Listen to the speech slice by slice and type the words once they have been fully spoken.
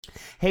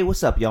Hey,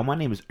 what's up, y'all? My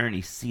name is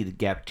Ernie C., the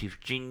Gap Tooth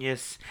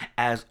Genius.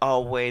 As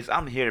always,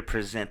 I'm here to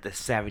present the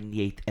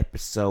 78th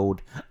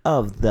episode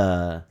of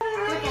the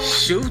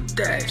Shoot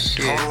that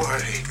shit. Don't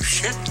worry.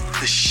 Shit.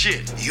 The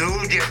shit.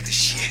 You'll get the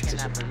shit. And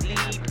I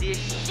believe this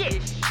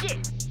shit.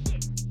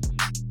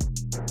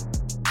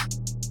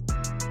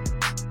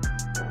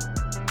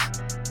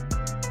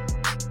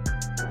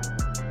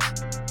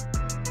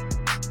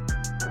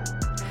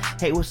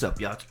 Hey, what's up,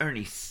 y'all? It's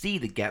Ernie C.,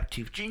 the Gap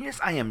Tooth Genius.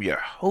 I am your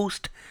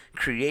host,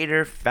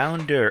 creator,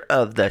 founder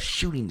of the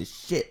Shooting the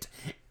Shit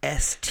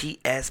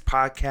STS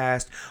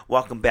podcast.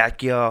 Welcome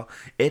back, y'all.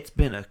 It's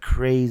been a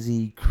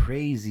crazy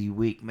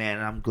week,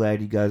 man. I'm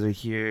glad you guys are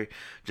here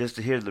just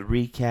to hear the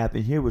recap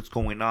and hear what's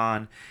going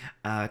on.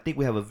 I think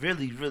we have a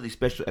really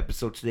special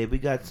episode today. We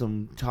got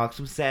some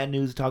sad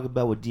news to talk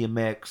about with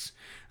DMX.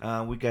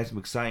 We got some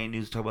exciting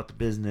news to talk about the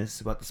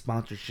business, about the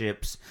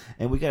sponsorships,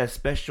 and we got a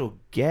special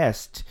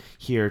guest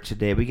here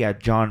today. We got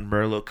John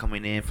Merlo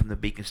coming in from the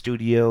Beacon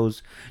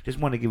Studios. Just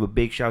want to give a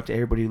big shout out to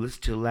everybody who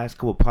listened to the last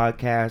couple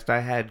podcasts. I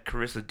had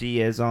Carissa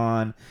Diaz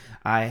on.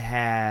 I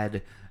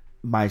had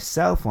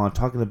myself on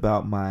talking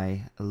about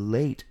my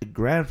late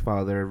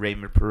grandfather,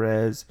 Raymond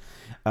Perez.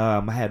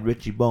 I had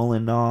Richie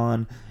Boland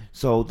on.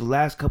 So the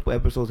last couple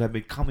episodes have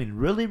been coming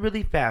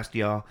really fast,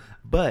 y'all.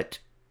 But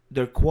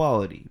they're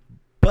quality.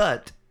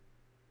 But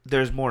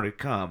there's more to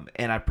come,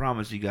 and I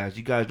promise you guys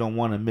don't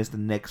want to miss the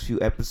next few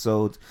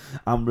episodes.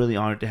 I'm really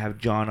honored to have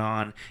John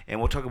on, and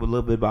we'll talk a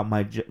little bit about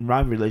my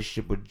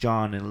relationship with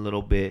John in a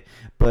little bit.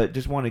 But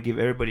just want to give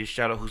everybody a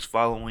shout out who's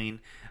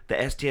following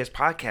the STS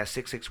Podcast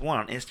 661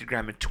 on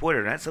Instagram and Twitter.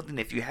 And that's something,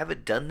 if you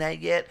haven't done that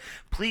yet,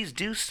 please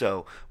do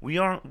so.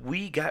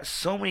 We got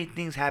so many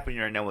things happening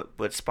right now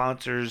with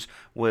sponsors,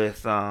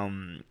 with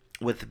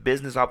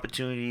business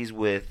opportunities,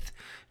 with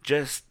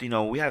just,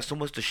 we have so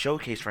much to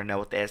showcase right now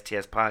with the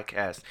STS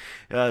podcast.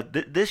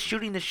 This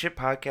Shooting the Shit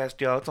podcast,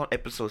 y'all, it's on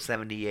episode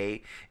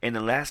 78. In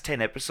the last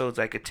 10 episodes,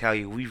 I could tell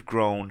you we've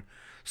grown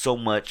so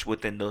much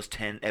within those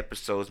 10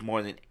 episodes,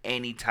 more than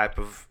any type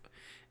of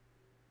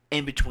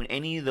in between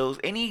any of those,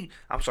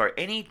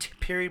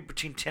 period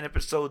between 10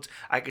 episodes.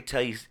 I could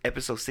tell you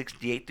episode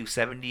 68 through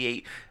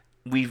 78,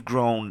 we've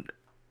grown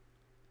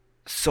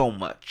so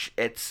much.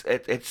 It's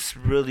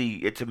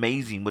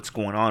amazing what's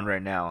going on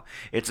right now.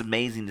 It's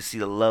amazing to see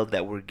the love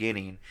that we're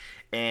getting,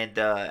 and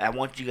I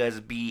want you guys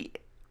to be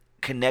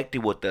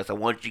connected with us. I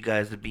want you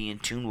guys to be in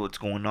tune with what's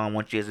going on. I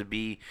want you guys to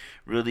be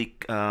really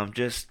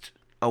just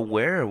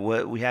aware of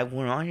what we have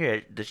going on here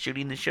at the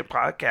Shooting the Shit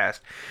podcast.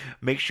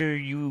 Make sure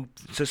you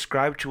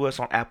subscribe to us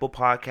on Apple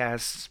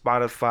Podcasts,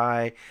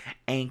 Spotify,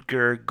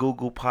 Anchor,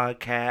 Google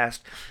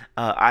Podcast,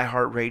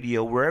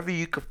 iHeartRadio, wherever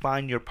you can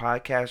find your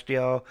podcast,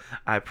 y'all.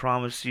 I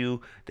promise you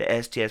the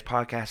STS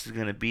podcast is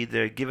going to be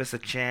there. Give us a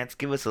chance.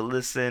 Give us a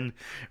listen.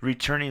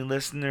 Returning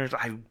listeners,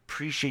 I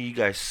appreciate you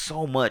guys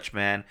so much,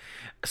 man.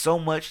 So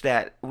much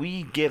that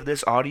we give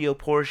this audio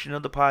portion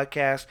of the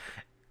podcast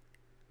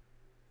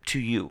to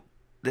you.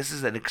 This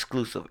is an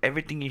exclusive.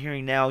 Everything you're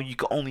hearing now, you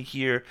can only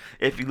hear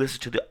if you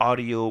listen to the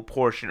audio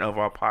portion of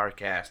our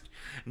podcast.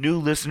 New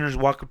listeners,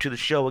 welcome to the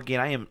show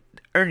again. I am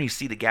Ernie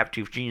C., the Gap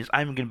Tooth Genius.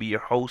 I'm going to be your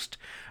host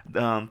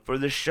for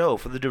this show,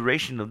 for the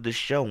duration of this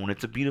show. And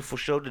it's a beautiful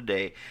show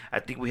today. I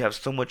think we have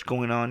so much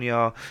going on,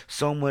 y'all.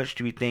 So much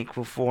to be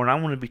thankful for. And I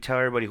want to tell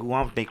everybody who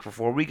I'm thankful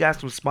for. We got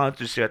some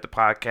sponsors here at the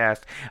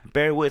podcast.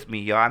 Bear with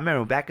me, y'all. I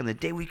remember back in the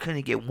day, we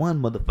couldn't get one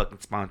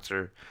motherfucking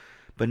sponsor.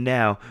 But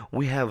now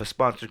we have a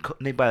sponsor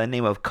by the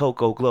name of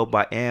Coco Glow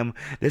by M.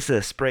 This is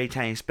a spray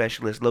tanning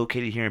specialist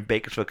located here in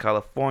Bakersfield,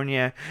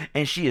 California,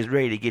 and she is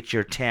ready to get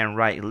your tan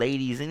right,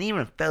 ladies, and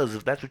even fellas,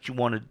 if that's what you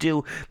want to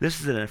do.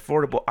 This is an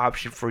affordable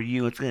option for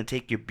you. It's going to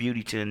take your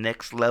beauty to the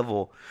next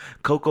level.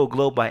 Coco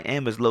Glow by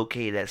M is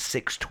located at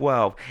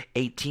 612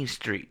 18th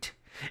Street.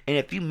 And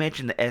if you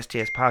mention the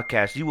STS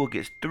podcast, you will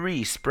get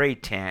 3 spray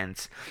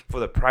tans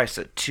for the price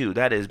of 2.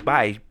 That is,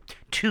 buy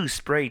 2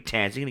 spray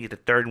tans, you're going to get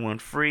the third one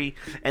free.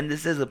 And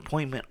this is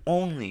appointment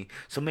only.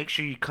 So make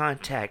sure you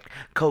contact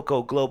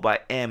Coco Glow by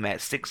M at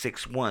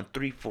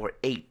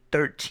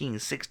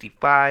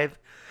 661-348-1365.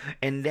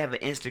 And they have an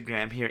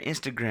Instagram here.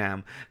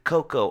 Instagram,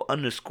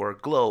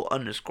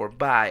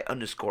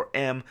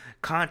 Coco_Glow_by_M.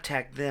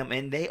 Contact them,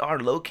 and they are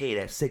located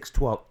at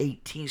 612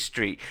 18th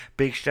Street.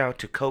 Big shout out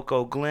to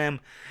Coco Glim.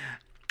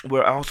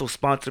 We're also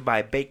sponsored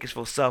by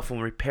Bakersfield Cell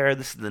Phone Repair.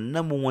 This is the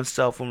 #1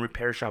 cell phone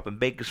repair shop in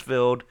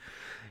Bakersfield.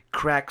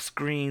 Cracked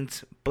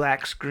screens,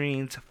 black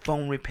screens,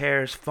 phone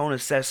repairs, phone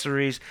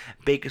accessories.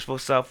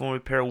 Bakersfield Cell Phone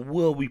Repair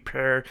will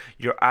repair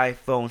your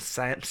iPhone,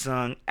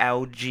 Samsung,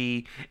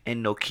 LG,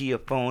 and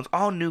Nokia phones.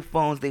 All new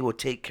phones they will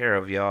take care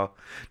of, y'all.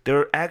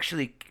 They're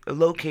actually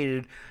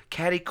located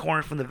catty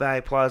corner from the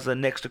Valley Plaza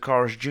next to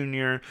Carl's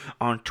Jr.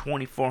 on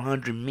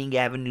 2400 Ming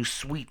Avenue,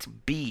 Suites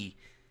B.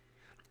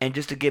 And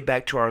just to get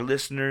back to our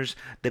listeners,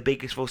 the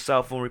Bakersfield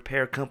Cell Phone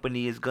Repair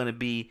Company is going to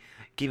be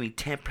giving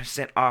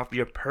 10% off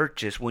your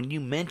purchase when you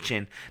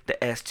mention the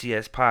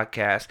STS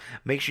podcast.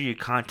 Make sure you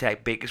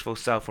contact Bakersfield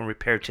Cell Phone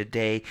Repair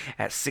today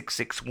at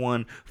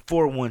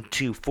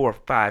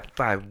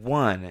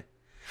 661-412-4551.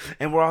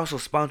 And we're also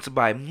sponsored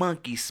by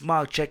Monkey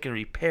Smog Check and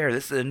Repair.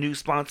 This is a new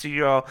sponsor,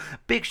 y'all.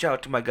 Big shout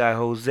out to my guy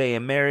Jose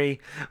and Mary,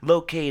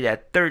 located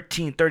at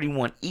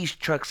 1331 East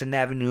Truxtun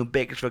Avenue in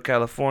Bakersfield,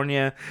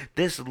 California.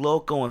 This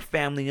local and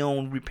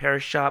family-owned repair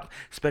shop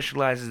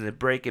specializes in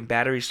brake and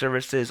battery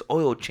services,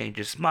 oil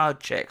changes, smog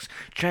checks,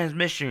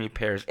 transmission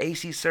repairs,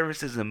 AC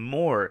services, and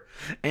more.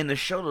 And to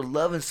show the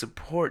love and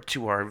support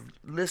to our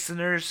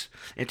listeners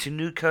and to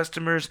new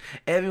customers,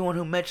 everyone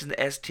who mentions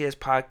the STS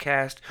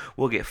podcast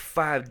will get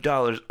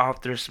 $5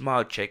 off their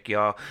smog check,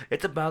 y'all.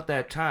 It's about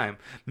that time.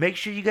 Make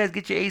sure you guys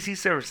get your AC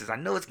services. I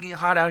know it's getting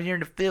hot out here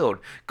in the field.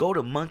 Go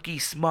to Monkey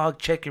Smog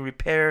Check and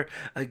Repair.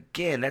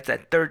 Again, that's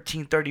at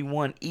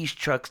 1331 East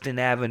Truxtun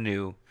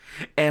Avenue.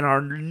 And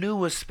our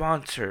newest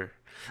sponsor,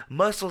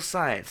 Muscle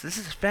Science. This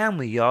is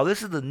family, y'all.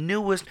 This is the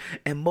newest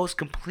and most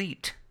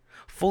complete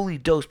fully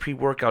dosed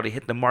pre-workout to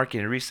hit the market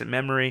in recent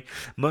memory.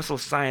 Muscle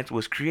Science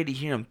was created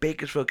here in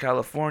Bakersfield,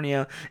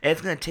 California, and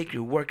it's going to take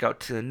your workout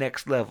to the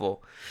next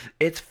level.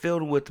 It's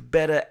filled with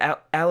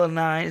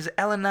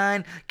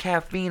beta-alanine,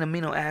 caffeine,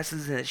 amino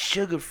acids, and it's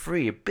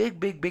sugar-free. A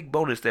big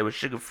bonus there with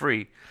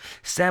sugar-free.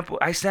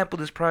 I sampled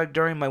this product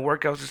during my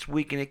workouts this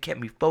week, and it kept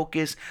me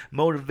focused,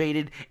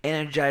 motivated,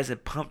 energized,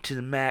 and pumped to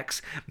the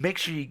max. Make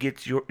sure you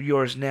get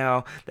yours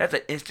now. That's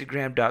at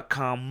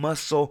Instagram.com,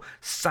 Muscle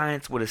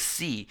Science with a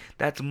C.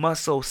 That's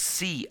Muscle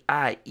Cience.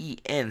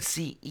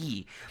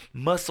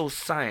 Muscle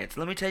Science.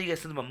 Let me tell you guys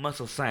something about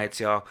Muscle Science,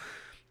 y'all.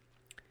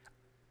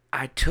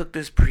 I took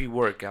this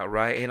pre-workout,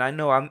 right? And I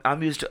know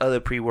I'm used to other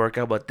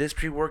pre-workout, but this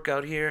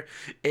pre-workout here,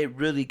 it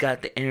really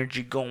got the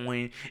energy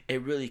going.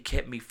 It really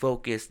kept me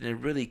focused, and it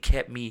really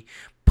kept me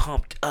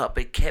pumped up.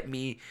 It kept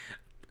me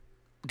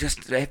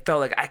I felt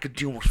like I could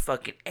do almost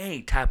fucking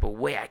any type of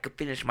way. I could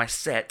finish my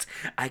sets.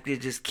 I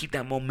could just keep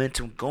that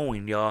momentum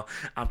going, y'all.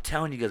 I'm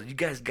telling you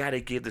guys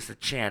gotta give this a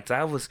chance.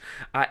 My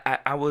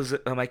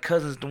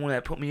cousin's the one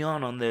that put me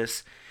on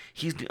this.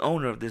 He's the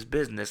owner of this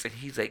business, and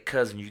he's like,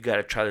 cousin, you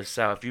gotta try this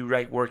out. If you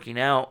like working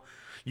out,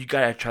 you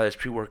gotta try this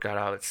pre-workout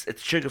out.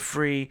 It's sugar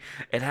free.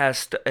 It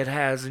has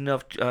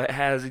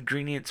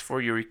ingredients for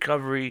your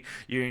recovery,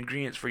 your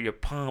ingredients for your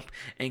pump,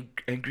 and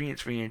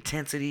ingredients for your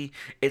intensity.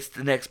 It's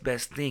the next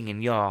best thing,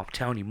 and y'all, I'm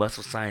telling you,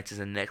 Muscle Science is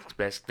the next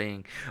best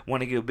thing.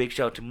 Want to give a big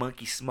shout out to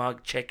Monkey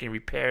Smog Check and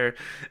Repair.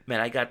 Man,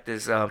 I got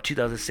this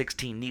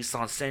 2016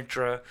 Nissan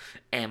Sentra,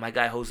 and my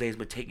guy Jose has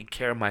been taking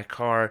care of my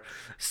car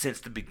since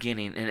the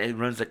beginning, and it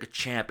runs like a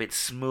champ. It's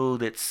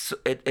smooth.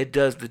 It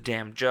does the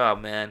damn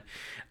job, man.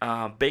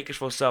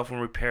 Bakersfield Cell Phone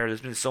Repair. There's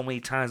been so many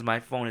times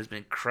my phone has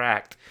been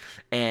cracked,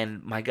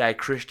 and my guy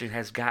Christian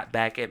has got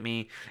back at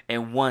me,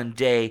 and one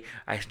day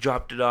I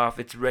dropped it off.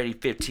 It's ready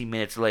 15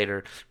 minutes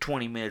later,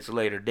 20 minutes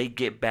later. They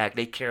get back.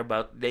 They care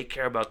about their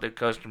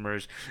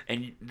customers,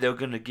 and they're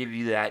gonna give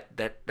you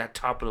that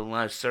top of the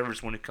line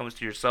service when it comes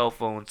to your cell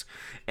phones.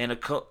 And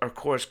of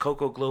course,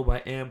 Coco Globe I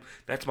Am.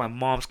 That's my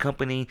mom's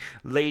company.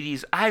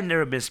 Ladies, I've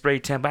never been spray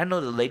tan, but I know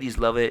the ladies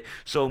love it.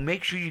 So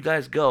make sure you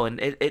guys go. And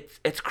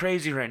it's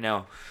crazy right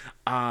now.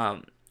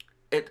 I'm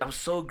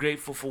so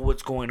grateful for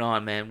what's going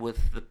on, man,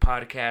 with the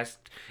podcast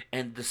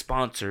and the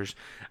sponsors.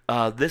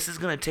 This is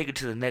gonna take it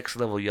to the next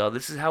level, y'all.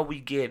 This is how we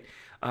get.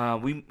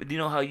 How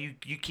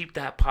you keep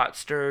that pot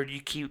stirred,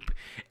 you keep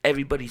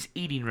everybody's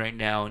eating right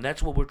now, and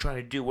that's what we're trying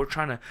to do. We're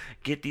trying to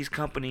get these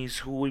companies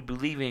who we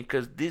believe in,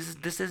 because this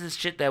isn't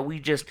shit that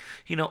we just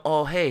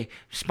oh hey,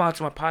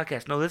 sponsor my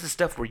podcast. No, this is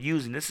stuff we're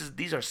using.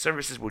 These are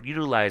services we're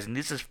utilizing.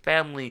 This is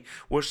family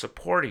we're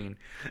supporting,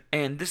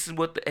 and this is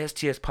what the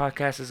STS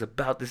podcast is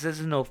about. This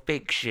isn't no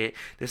fake shit.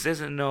 This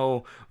isn't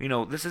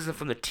this isn't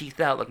from the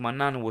teeth out like my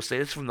nana will say.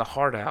 This is from the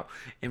heart out,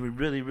 and we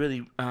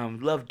really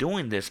love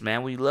doing this,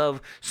 man. We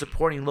love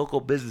supporting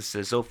local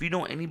businesses. So if you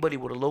know anybody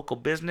with a local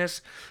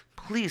business,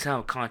 please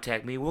have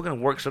contact me. We're gonna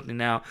work something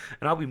out,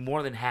 and I'll be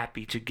more than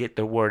happy to get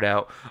the word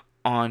out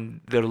on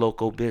their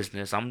local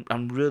business.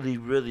 I'm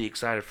really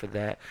excited for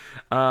that.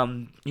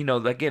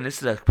 Again,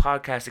 this is a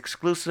podcast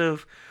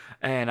exclusive,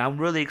 and I'm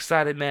really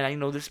excited, man.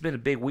 This has been a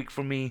big week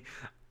for me.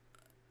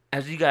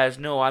 As you guys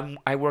know,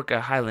 I work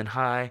at Highland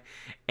High,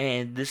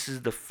 and this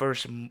is the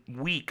first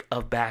week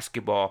of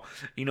basketball.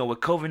 With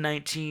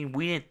COVID-19,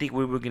 we didn't think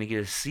we were going to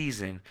get a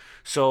season.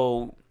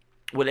 So,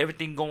 with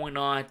everything going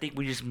on, I think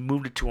we just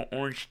moved it to an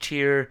orange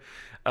tier.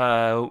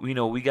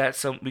 We got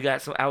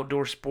some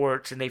outdoor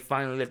sports, and they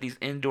finally let these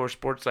indoor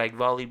sports like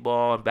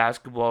volleyball and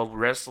basketball,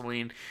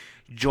 wrestling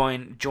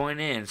join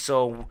in.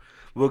 So,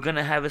 we're going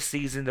to have a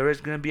season. There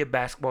is going to be a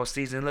basketball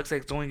season. It looks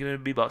like it's only going to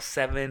be about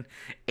 7-8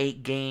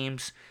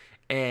 games.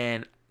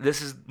 And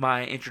this is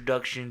my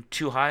introduction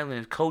to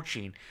Highland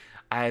coaching.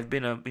 I've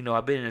been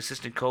an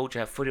assistant coach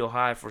at Foothill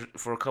High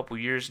for a couple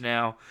years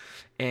now,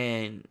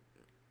 and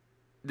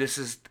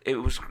it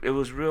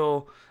was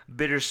real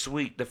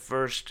bittersweet the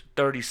first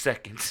 30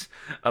 seconds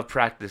of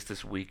practice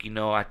this week.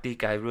 I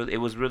think it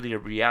was really a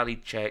reality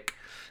check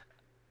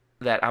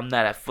that I'm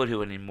not at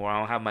Foothill anymore.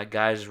 I don't have my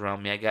guys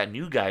around me. I got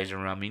new guys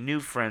around me,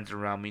 new friends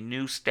around me,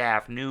 new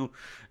staff, new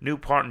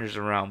partners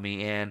around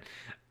me, and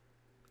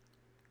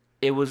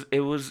it was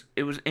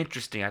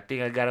interesting. I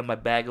think I got in my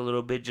bag a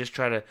little bit, just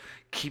try to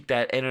keep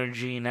that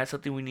energy, and that's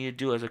something we need to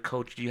do as a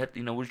coach. You have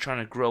to, we're trying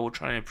to grow, we're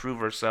trying to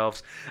improve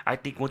ourselves. I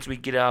think once we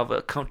get out of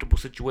a comfortable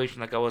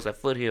situation like I was at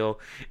Foothill,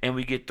 and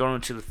we get thrown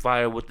into the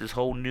fire with this a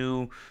whole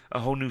new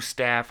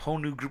staff, whole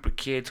new group of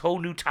kids, whole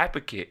new type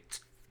of kids,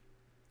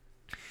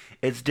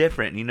 it's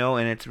different,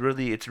 and it's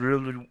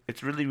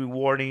really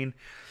rewarding.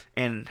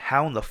 And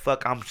how in the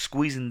fuck I'm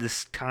squeezing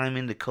this time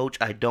into coach,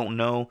 I don't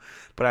know,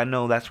 but I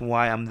know that's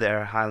why I'm there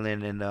at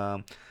Highland, and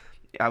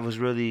I was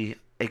really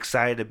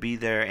excited to be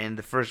there. And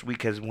the first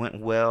week has went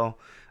well.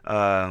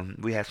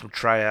 We had some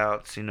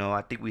tryouts.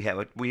 I think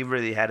we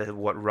really had a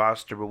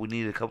roster, but we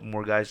needed a couple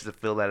more guys to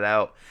fill that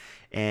out,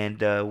 and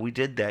we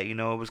did that. It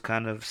was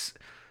kind of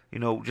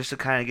just to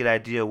kind of get an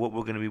idea of what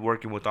we're going to be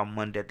working with on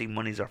Monday. I think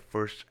Monday's our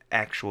first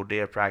actual day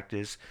of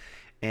practice,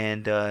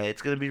 and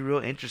it's going to be real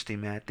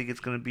interesting, man. I think it's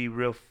going to be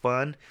real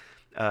fun.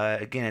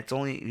 Again, it's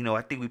only,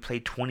 I think we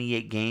played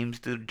 28 games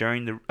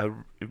during the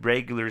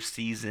regular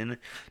season,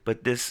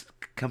 but this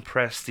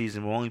compressed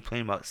season, we're only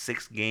playing about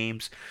 6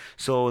 games.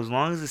 So as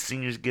long as the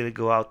seniors get to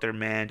go out there,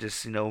 man,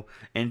 just,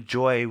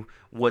 enjoy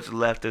what's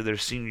left of their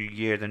senior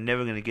year. They're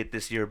never going to get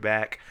this year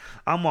back.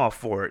 I'm all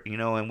for it,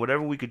 and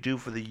whatever we could do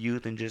for the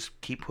youth and just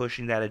keep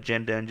pushing that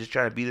agenda and just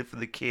try to be there for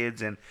the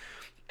kids. And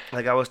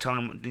like I was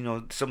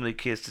telling, some of the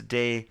kids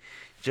today,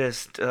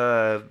 just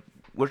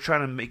we're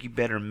trying to make you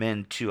better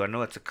men too. I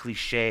know it's a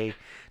cliche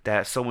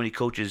that so many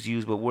coaches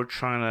use, but we're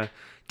trying to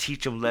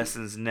teach them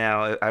lessons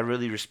now. I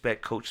really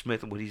respect Coach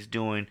Smith and what he's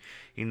doing.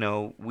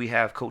 We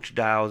have Coach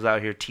Dials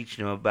out here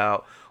teaching them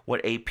about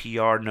what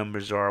APR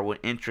numbers are, what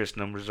interest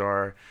numbers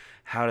are,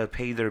 how to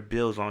pay their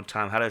bills on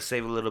time, how to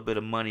save a little bit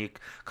of money. A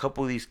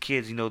couple of these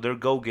kids, they're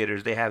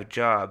go-getters. They have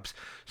jobs.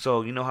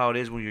 So you know how it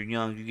is when you're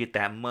young. You get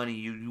that money.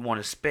 You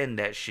want to spend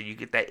that shit. You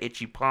get that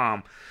itchy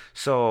palm.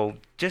 So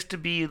just to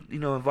be,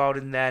 involved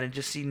in that and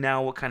just see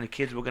now what kind of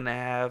kids we're going to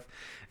have.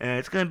 And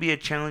it's going to be a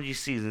challenging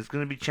season. It's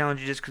going to be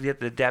challenging just because you have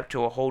to adapt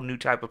to a whole new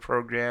type of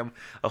program,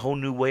 a whole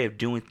new way of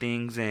doing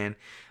things, and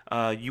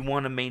you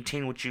want to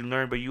maintain what you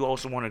learn, but you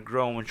also want to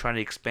grow and try to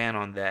expand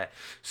on that.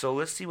 So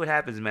let's see what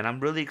happens, man. I'm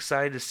really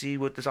excited to see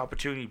what this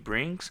opportunity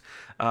brings.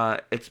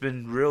 It's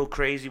been real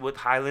crazy with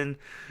Highland.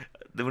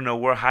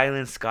 We're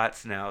Highland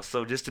Scots now.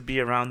 So just to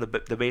be around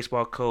the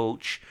baseball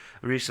coach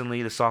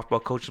recently, the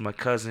softball coaches, my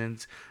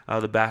cousins,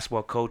 the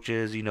basketball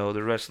coaches,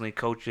 the wrestling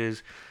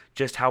coaches,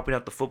 just helping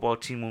out the football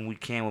team when we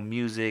can with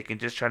music and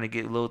just trying to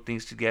get little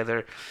things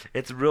together.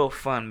 It's real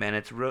fun, man.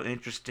 It's real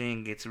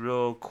interesting. It's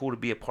real cool to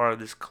be a part of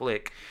this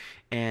clique.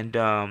 And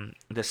the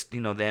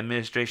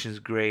administration is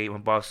great. My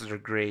bosses are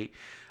great.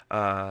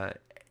 I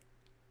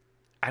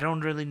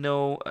don't really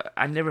know.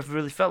 I never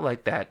really felt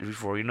like that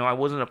before. I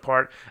wasn't a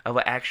part of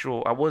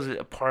I wasn't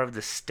a part of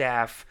the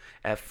staff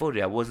at Footy.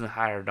 I wasn't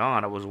hired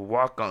on. I was a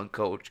walk-on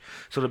coach.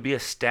 So to be a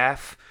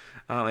staff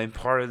and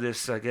part of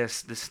this, I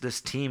guess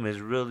this team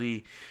is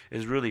really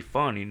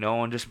fun,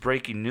 And just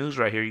breaking news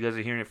right here. You guys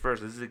are hearing it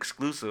first. This is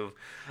exclusive.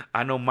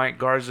 I know Mike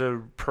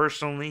Garza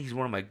personally. He's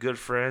one of my good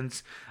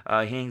friends. He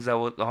hangs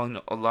out with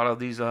a lot of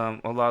these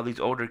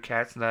older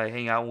cats that I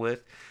hang out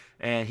with.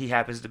 And he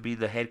happens to be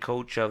the head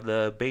coach of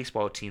the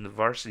baseball team, the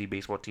varsity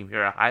baseball team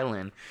here at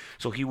Highland.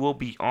 So he will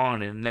be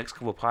on in the next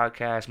couple of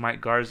podcasts.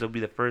 Mike Garza will be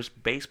the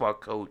first baseball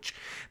coach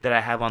that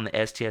I have on the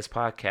STS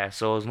podcast.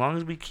 So as long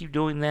as we keep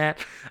doing that,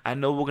 I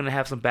know we're gonna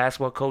have some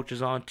basketball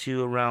coaches on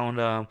too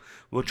around.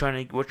 We're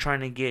trying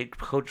to get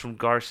coach from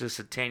Garces,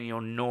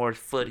 Centennial, North,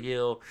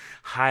 Foothill,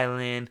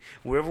 Highland,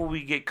 wherever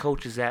we get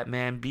coaches at,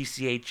 man.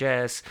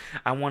 BCHS.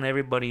 I want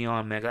everybody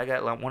on, man.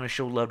 I want to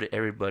show love to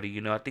everybody.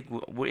 I think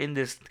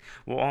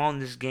we're all in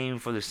this game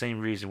for the same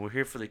reason. We're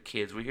here for the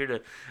kids. We're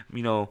here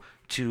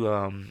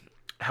to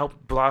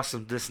help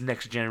blossom this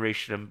next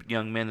generation of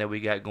young men that we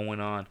got going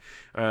on,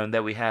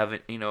 that we have,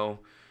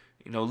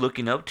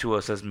 looking up to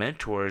us as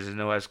mentors,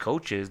 as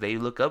coaches. They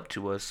look up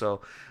to us.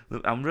 So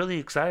I'm really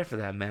excited for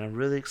that, man. I'm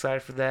really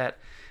excited for that.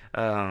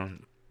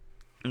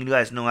 You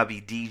guys know I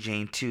be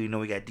DJing too.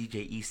 We got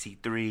DJ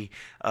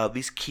EC3.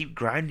 These Keep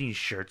Grinding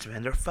shirts,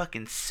 man, they're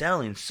fucking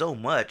selling so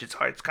much. It's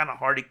hard. It's kind of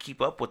hard to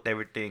keep up with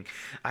everything.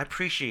 I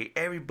appreciate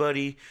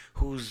everybody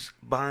who's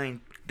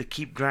buying the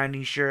Keep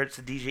Grinding shirts,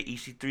 the DJ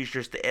EC3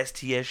 shirts, the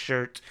STS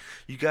shirts.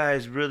 You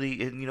guys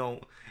really,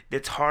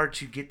 it's hard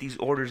to get these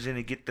orders in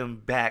and get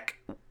them back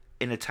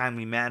in a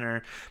timely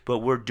manner, but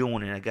we're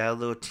doing it. I got a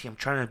little team. I'm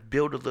trying to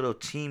build a little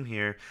team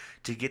here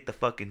to get the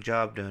fucking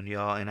job done,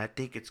 y'all. And I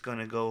think it's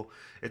going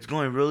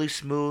really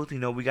smooth.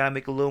 We got to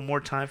make a little more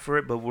time for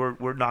it, but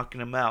we're knocking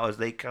them out as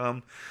they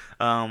come.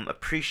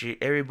 Appreciate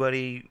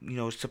everybody,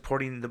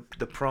 supporting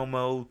the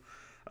promo,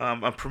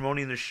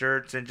 promoting the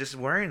shirts and just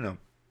wearing them.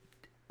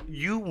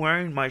 You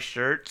wearing my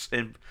shirts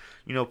and,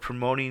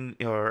 promoting,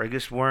 or I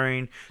guess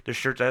wearing the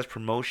shirts as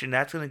promotion,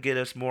 that's going to get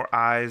us more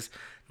eyes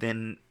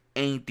than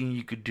anything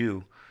you could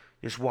do.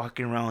 just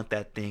walking around with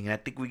that thing. And I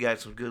think we got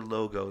some good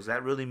logos.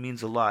 That really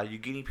means a lot. You're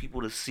getting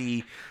people to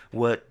see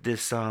what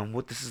this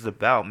is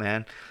about,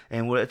 man.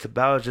 And what it's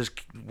about is just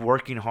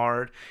working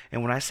hard.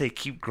 And when I say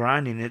keep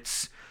grinding,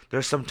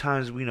 there's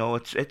sometimes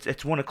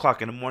it's 1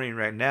 o'clock in the morning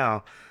right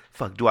now.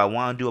 Fuck, do I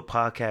want to do a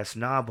podcast?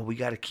 Nah, but we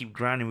got to keep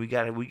grinding. We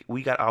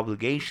got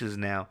obligations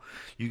now.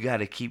 You got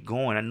to keep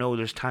going. I know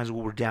there's times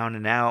where we're down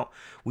and out.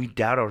 We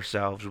doubt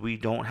ourselves. We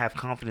don't have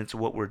confidence in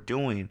what we're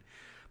doing.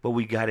 But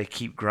we got to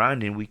keep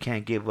grinding. We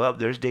can't give up.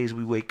 There's days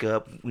we wake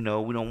up, we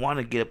don't want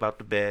to get up out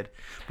the bed,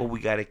 but we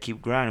got to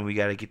keep grinding. We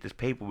got to get this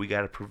paper. We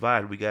got to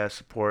provide. We got to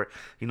support.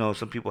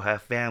 Some people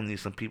have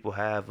families. Some people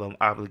have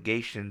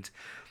obligations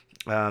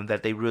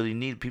that they really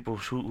need. People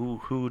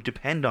who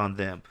depend on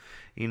them.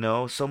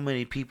 So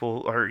many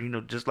people are,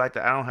 just like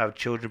that. I don't have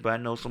children, but I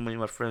know so many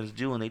of my friends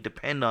do, and they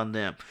depend on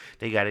them.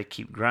 They got to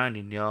keep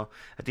grinding, y'all.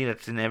 I think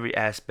that's in every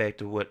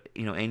aspect of what,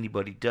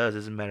 anybody does.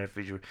 Doesn't matter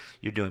if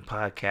you're doing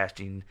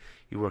podcasting,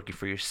 you're working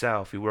for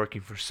yourself, you're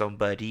working for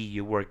somebody,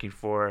 you're working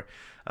for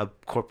a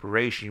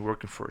corporation, you're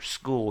working for a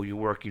school, you're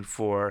working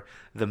for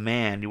the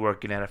man, you're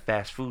working at a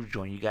fast food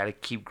joint. You got to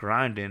keep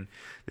grinding.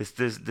 This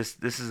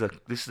is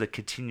a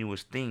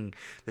continuous thing.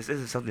 This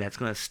isn't something that's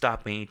going to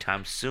stop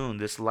anytime soon.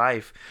 This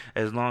life,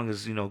 as long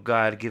as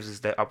God gives us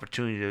that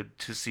opportunity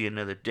to see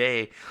another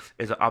day,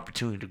 is an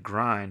opportunity to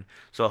grind.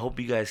 So I hope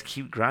you guys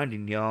keep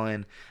grinding, y'all.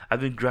 And I've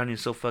been grinding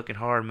so fucking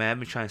hard, man. I've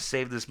been trying to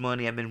save this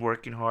money. I've been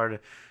working hard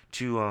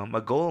to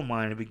a goal of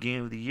mine at the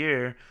beginning of the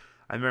year.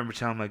 I remember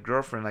telling my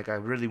girlfriend, like, I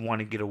really want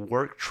to get a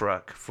work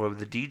truck for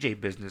the DJ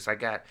business. I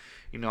got,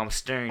 I'm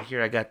staring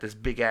here. I got this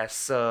big ass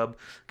sub,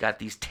 got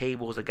these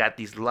tables, I got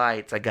these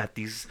lights, I got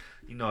these,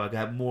 I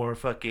got more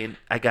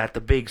I got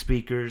the big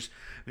speakers.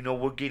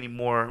 We're getting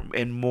more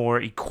and more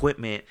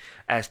equipment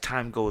as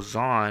time goes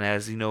on,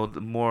 as,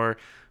 the more,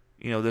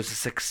 there's a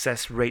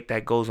success rate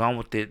that goes on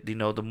with it.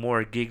 The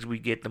more gigs we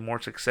get, the more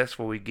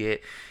successful we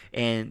get.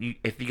 And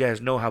if you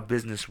guys know how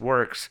business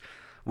works,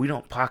 we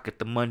don't pocket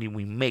the money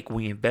we make.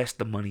 We invest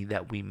the money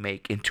that we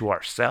make into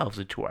ourselves,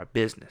 into our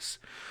business.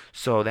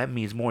 So that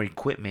means more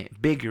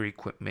equipment, bigger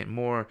equipment,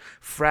 more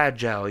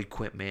fragile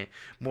equipment,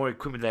 more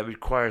equipment that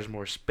requires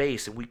more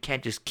space. And we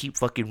can't just keep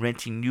fucking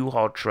renting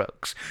U-Haul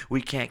trucks.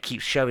 We can't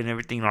keep shoving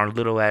everything in our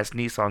little ass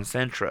Nissan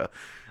Sentra.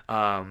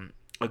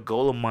 A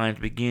goal of mine at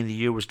the beginning of the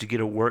year was to get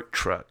a work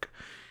truck.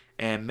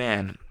 And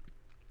man,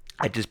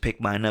 I just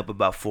picked mine up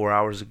about 4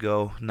 hours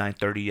ago,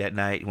 9:30 at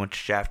night. Went to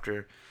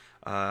Shafter.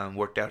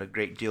 Worked out a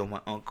great deal with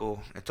my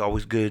uncle. It's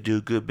always good to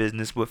do good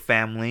business with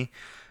family.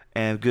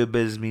 And good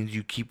business means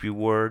you keep your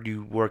word.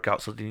 You work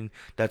out something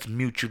that's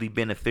mutually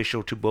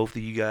beneficial to both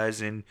of you guys,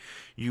 and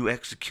you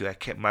execute. I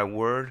kept my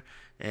word,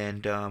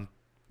 and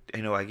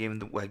I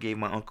gave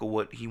my uncle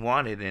what he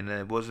wanted, and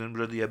it wasn't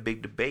really a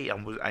big debate.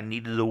 I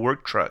needed a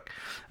work truck.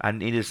 I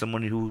needed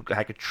someone who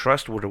I could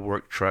trust with a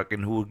work truck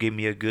and who would give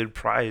me a good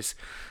price.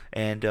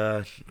 And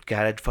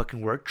got a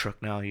fucking work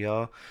truck now,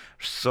 y'all.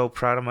 So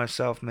proud of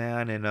myself,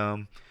 man.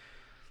 And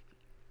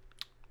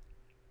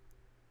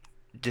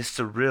just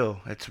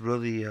surreal. It's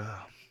really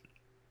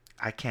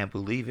I can't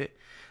believe it.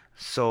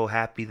 So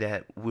happy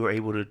that we were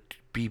able to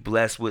be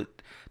blessed with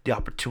the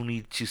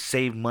opportunity to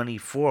save money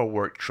for a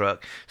work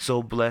truck.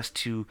 So blessed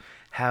to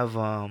have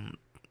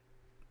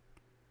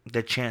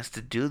the chance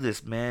to do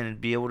this, man, and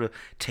be able to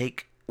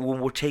take. When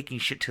we're taking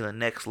shit to the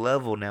next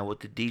level now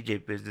with the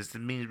DJ business,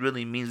 it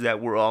really means that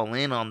we're all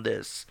in on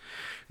this.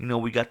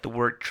 We got the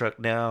work truck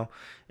now,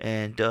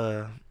 and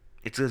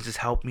it's gonna just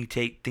help me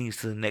take things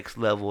to the next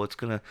level. It's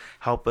gonna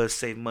help us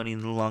save money in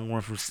the long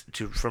run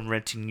from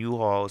renting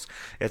U-Hauls.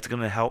 It's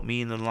gonna help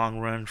me in the long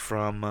run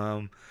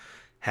from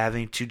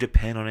having to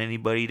depend on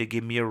anybody to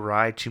give me a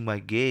ride to my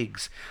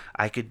gigs.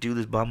 I could do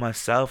this by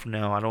myself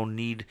now. I don't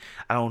need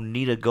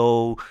to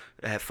go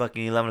at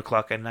fucking 11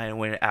 o'clock at night and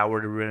wait an hour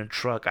to rent a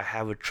truck. I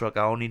have a truck.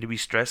 I don't need to be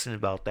stressing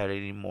about that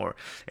anymore.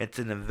 It's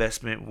an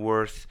investment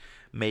worth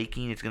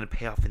making. It's going to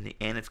pay off in the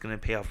end. It's going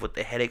to pay off with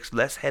the headaches,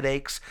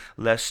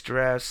 less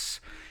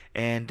stress,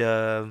 and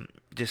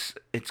just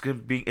it's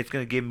going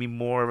to give me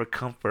more of a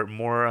comfort,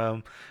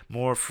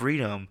 more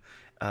freedom.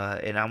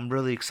 And I'm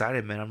really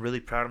excited, man. I'm really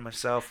proud of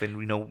myself.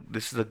 And,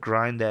 this is a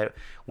grind that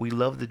we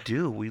love to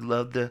do.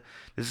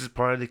 This is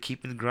part of the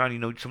keeping the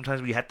grind.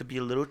 Sometimes we have to be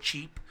a little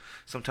cheap.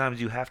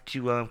 Sometimes you have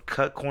to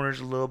cut corners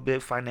a little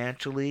bit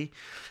financially.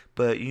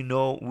 But,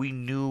 we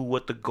knew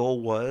what the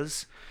goal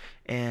was.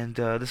 And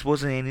this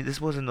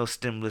wasn't no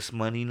stimulus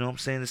money. You know what I'm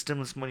saying? The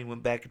stimulus money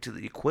went back into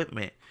the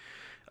equipment.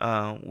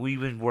 I've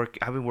been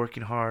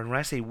working hard. When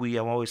I say we,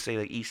 I always say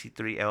like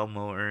EC3,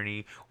 Elmo,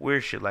 Ernie,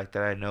 weird shit like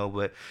that, I know.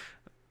 But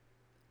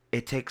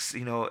it takes,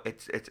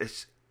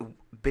 it's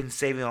been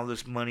saving all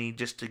this money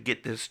just to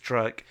get this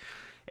truck,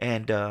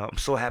 and I'm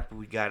so happy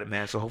we got it,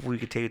 man. So hopefully we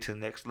can take it to the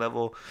next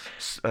level,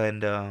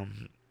 and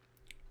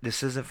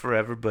this isn't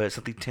forever, but it's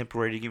something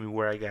temporary to get me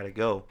where I gotta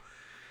go,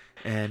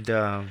 and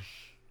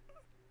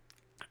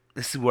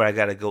this is where I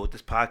gotta go with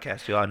this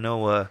podcast, y'all. I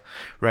know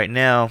right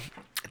now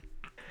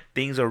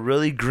things are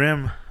really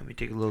grim. Let me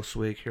take a little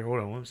swig here. Hold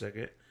on one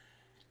second.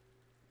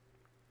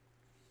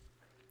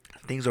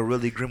 things are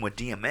really grim with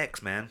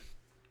DMX, man.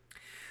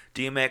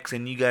 DMX,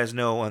 and you guys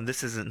know, and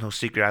this isn't no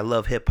secret, I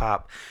love hip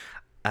hop.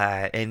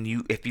 And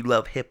if you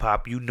love hip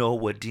hop, you know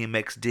what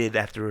DMX did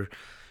after,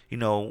 you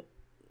know,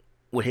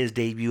 with his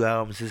debut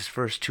albums. His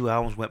first two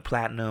albums went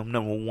platinum,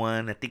 number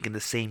one, I think in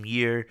the same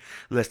year,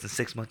 less than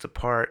 6 months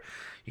apart.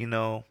 You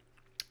know,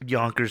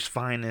 Yonkers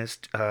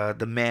finest,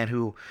 the man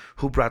who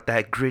brought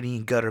that gritty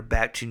and gutter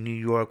back to New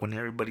York when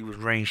everybody was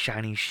wearing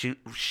shiny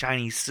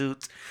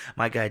suits.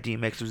 My guy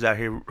DMX was out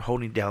here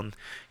holding down,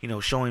 you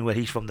know, showing what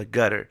he's from the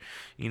gutter,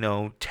 you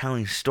know,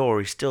 telling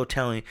stories, still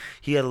telling.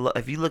 He had a lot.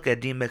 If you look at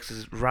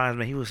DMX's rhymes,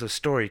 man, he was a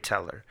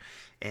storyteller.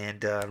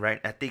 And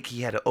right, I think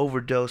he had an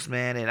overdose,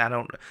 man, and I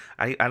don't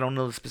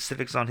know the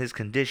specifics on his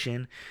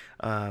condition.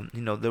 You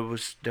know, there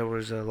was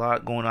a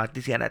lot going on. I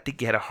think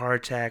he had a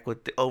heart attack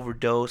with the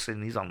overdose,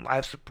 and he's on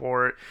life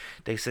support.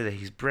 They said that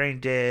he's brain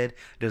dead,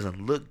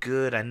 doesn't look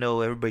good. I know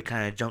everybody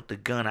kind of jumped the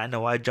gun. I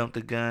know I jumped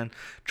the gun,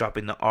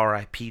 dropping the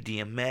R.I.P.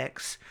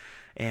 DMX,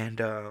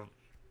 and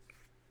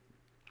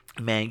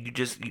man, you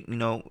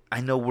know,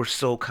 I know we're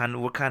kind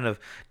of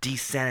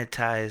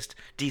desensitized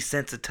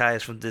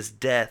from this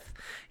death.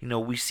 You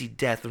know, we see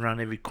death around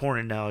every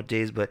corner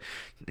nowadays, but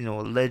you know,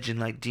 a legend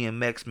like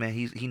DMX, man,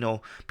 you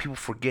know, people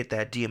forget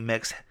that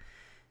DMX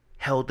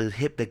held the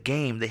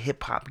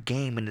hip hop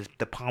game in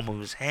the palm of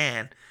his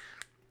hand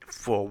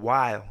for a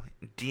while.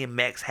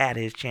 DMX had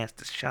his chance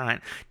to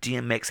shine.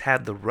 DMX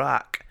had the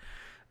rock.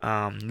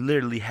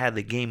 Literally had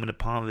the game in the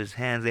palm of his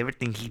hands.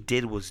 Everything he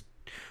did was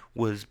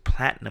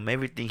platinum.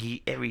 Everything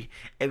he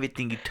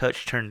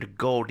touched turned to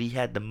gold. He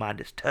had the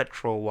Midas touch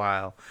for a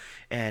while.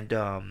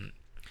 And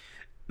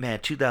man,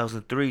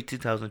 2003,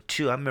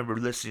 2002, I remember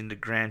listening to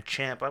Grand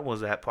Champ. I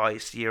was at probably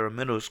Sierra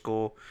Middle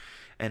School,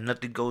 and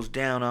Nothing Goes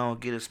Down, I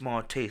Don't Get a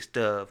Small Taste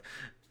Of.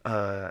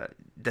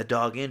 The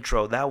Dog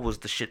intro, that was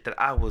the shit that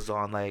I was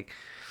on. Like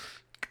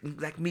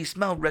me,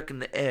 smell wreck in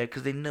the air,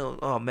 because they know,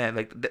 oh man,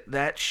 like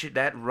that shit,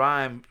 the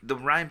rhyme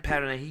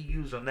pattern that he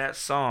used on that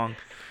song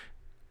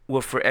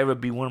will forever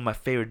be one of my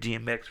favorite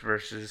DMX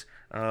verses.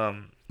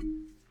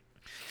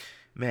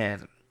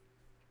 Man,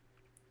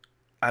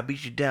 I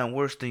beat you down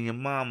worse than your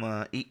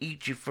mama.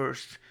 Eat you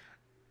first,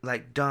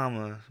 like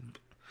Dama.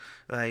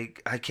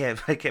 Like I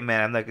can't,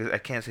 man. I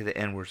can't say the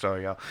N word.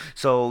 Sorry, y'all.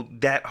 So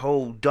that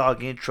whole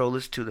dog intro,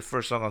 listen to the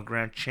first song on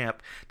Grand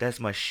Champ. That's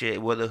my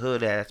shit. Where the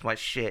hood at? That's my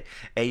shit.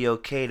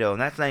 Ayo Kato.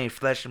 And that's not even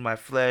flesh of my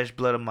flesh,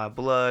 blood of my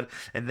blood.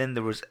 And then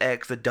there was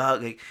X, the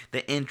dog, like,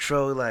 the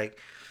intro, like,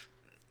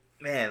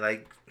 man,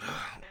 like,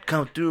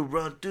 come through,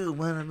 run through,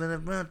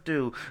 run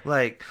through,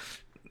 like.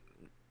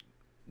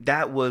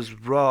 That was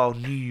raw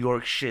New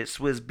York shit.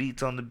 Swizz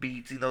Beatz on the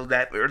beats, you know,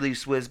 that early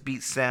Swizz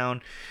Beatz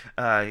sound.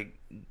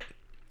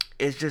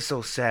 It's just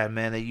so sad,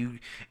 man, that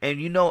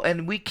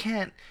we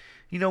can't,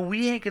 you know,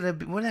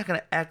 we're not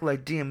gonna act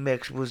like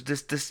DMX was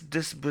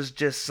this was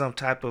just some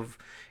type of,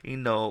 you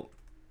know,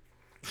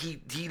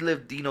 he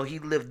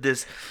lived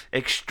this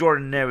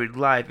extraordinary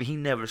life and he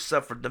never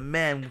suffered. The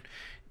man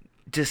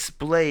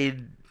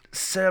displayed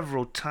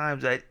several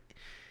times that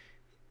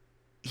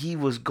he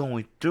was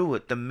going through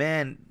it. The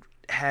man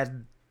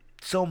had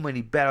so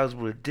many battles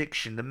with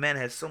addiction. The man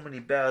had so many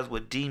battles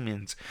with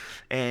demons.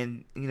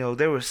 And, you know,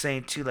 they were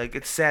saying too, like,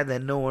 it's sad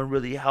that no one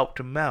really helped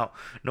him out.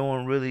 No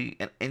one really,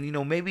 and you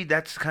know, maybe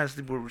that's the kind of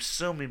thing we're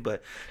assuming,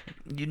 but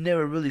you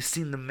never really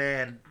seen the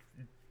man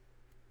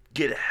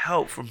get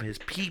help from his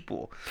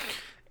people.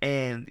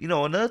 And, you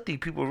know, another thing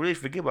people really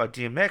forget about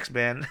DMX,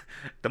 man,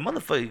 the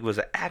motherfucker was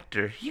an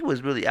actor. He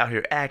was really out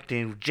here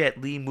acting,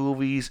 Jet Li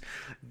movies.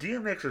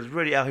 DMX was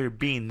really out here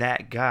being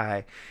that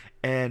guy.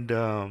 And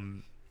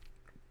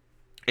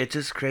it's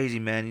just crazy,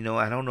 man. You know,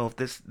 I don't know if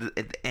this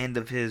at the end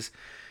of his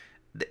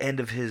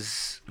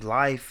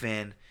life,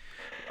 and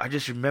I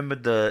just remember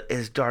the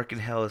 "It's dark and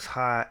hell is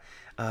hot."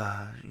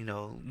 You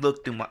know,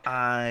 look through my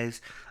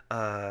eyes.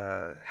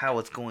 How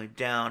it's going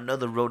down.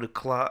 Another road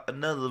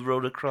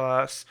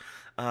across.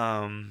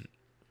 Man,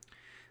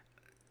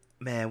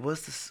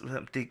 what's this? What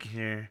I'm thinking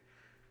here.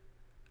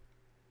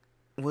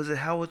 Was it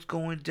How It's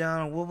Going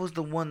Down? What was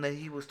the one that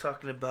he was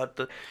talking about?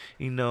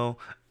 You know,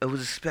 it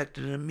was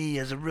expected of me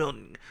as a real.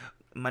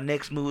 My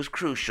next move is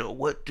crucial.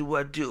 What do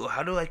I do?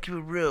 How do I keep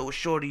it real with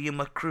Shorty and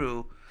my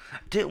crew?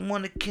 Didn't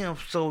want to kill him,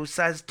 so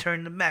besides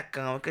turning the back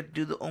on him, I could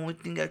do the only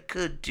thing I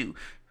could do.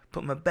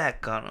 Put my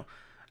back on him.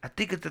 I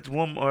think it's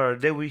one more.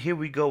 Here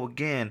we go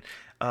again.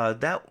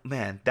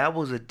 That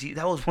was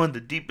one of the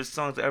deepest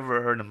songs I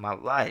ever heard in my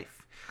life.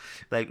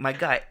 Like, my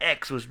guy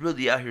X was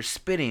really out here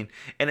spitting,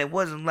 and it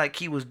wasn't like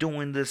he was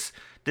doing this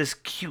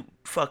cute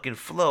fucking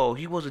flow.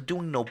 He wasn't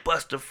doing no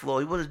Buster flow.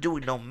 He wasn't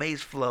doing no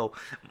Mace flow.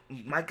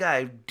 My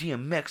guy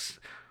DMX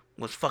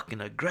was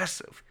fucking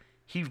aggressive.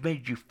 He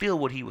made you feel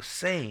what he was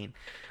saying,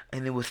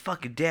 and it was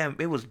fucking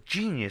it was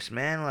genius,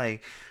 man.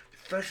 Like,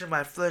 flesh of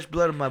my flesh,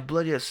 blood of my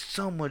blood. He had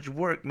so much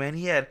work, man.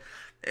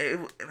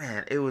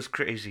 It was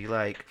crazy.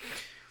 Like,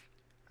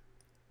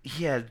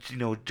 he had,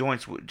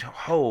 joints with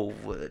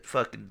Hove, with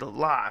fucking The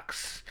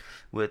Locks,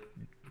 with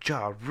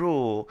Ja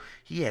Rule.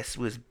 He has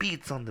Swiss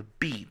Beats on the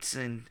beats,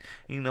 and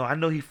I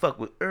know he fucked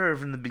with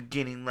Irv in the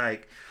beginning.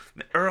 Like,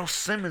 Earl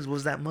Simmons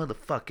was that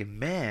motherfucking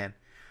man.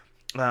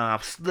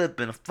 I'm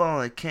slipping, I'm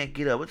falling, can't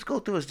get up. Let's go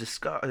through his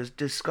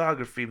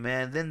discography,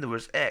 man. Then there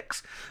was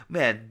X,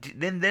 man.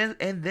 Then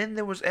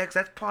there was X.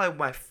 That's probably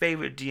my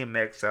favorite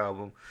DMX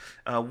album.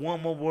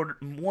 One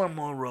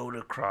more road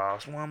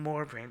across, one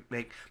more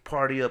make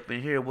party up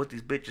in here. What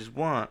these bitches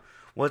want?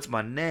 What's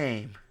my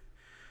name?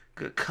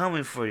 Good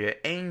coming for you,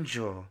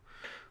 Angel.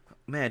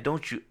 Man,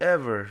 don't you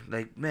ever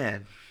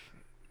man.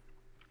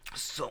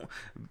 So,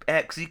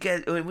 X, we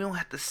don't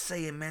have to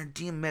say it, man.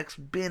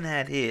 DMX been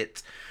had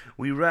hits.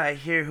 We right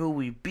here, who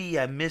we be.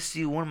 I miss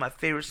you. One of my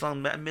favorite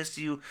songs. I miss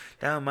you.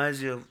 That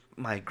reminds me of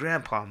my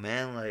grandpa,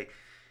 man. Like,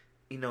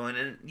 and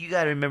then you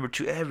gotta remember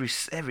too.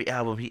 Every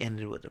album he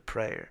ended with a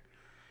prayer.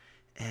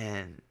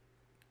 And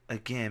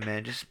again,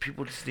 man,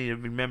 people just need to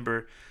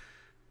remember.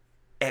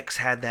 X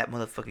had that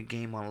motherfucking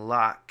game on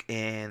lock,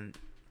 and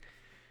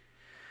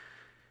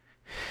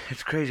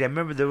it's crazy. I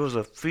remember there was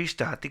a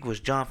freestyle. I think it was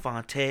John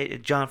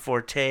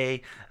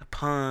Forte,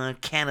 Pun,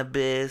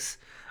 Cannabis,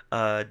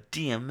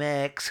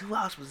 DMX. Who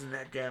else was in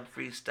that damn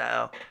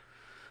freestyle?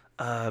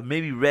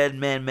 Maybe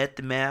Redman,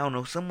 Method Man. I don't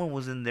know. Someone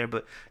was in there,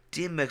 but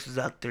DMX was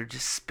out there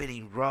just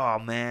spitting raw,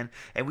 man.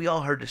 And we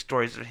all heard the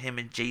stories of him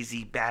and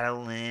Jay-Z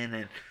battling,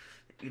 and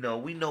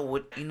we know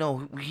what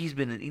he's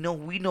been.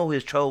 We know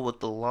his trouble with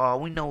the law.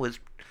 We know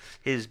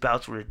his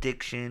bouts with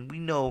addiction. We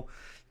know,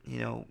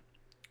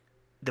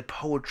 the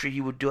poetry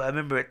he would do. I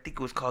remember, I think it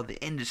was called The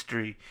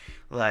Industry.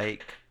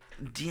 Like,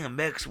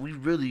 DMX, we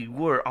really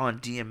were on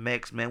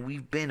DMX, man.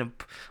 We've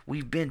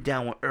been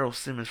down with Earl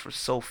Simmons for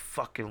so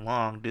fucking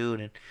long, dude.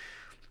 And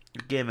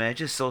again, man, it's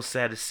just so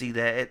sad to see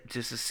that.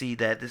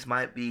 This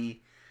might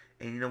be,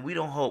 and we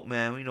don't hope,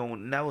 man.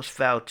 And that was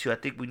foul too. I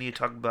think we need to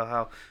talk about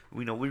how,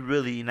 we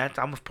really, and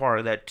I'm a part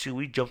of that too.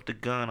 We jumped the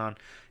gun on,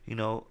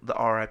 the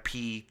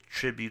RIP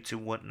tributes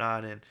and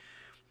whatnot, and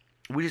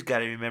we just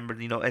gotta remember,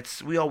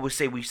 we always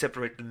say we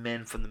separate the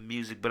men from the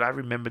music, but I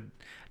remember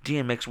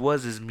DMX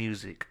was his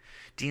music.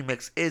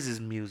 DMX is his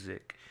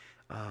music.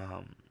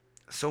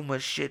 So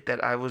much shit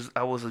that I was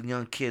a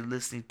young kid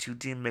listening to.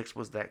 DMX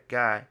was that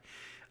guy.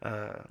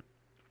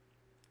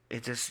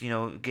 It just,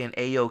 again,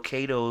 Ayo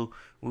Kato.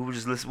 We were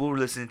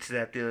listening to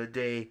that the other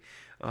day.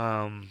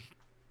 When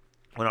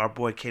our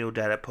boy Kato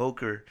died at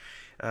poker.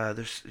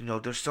 There's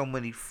so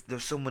many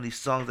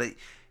songs that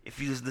if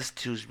you just listen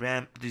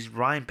to these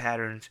rhyme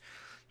patterns,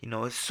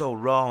 it's so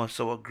raw and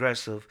so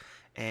aggressive,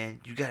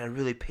 and you gotta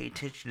really pay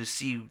attention to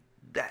see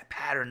that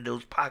pattern,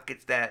 those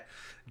pockets that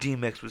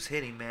DMX was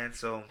hitting, man.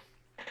 So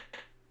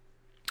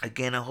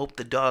again, I hope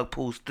the dog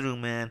pulls through,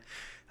 man.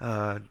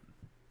 One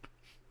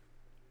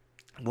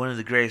of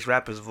the greatest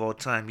rappers of all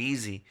time,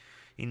 Easy.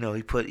 He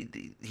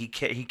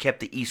kept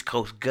the East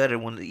Coast gutter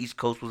when the East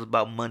Coast was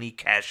about money,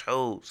 cash,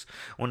 hoes.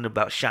 When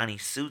about shiny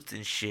suits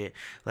and shit.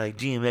 Like,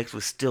 DMX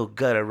was still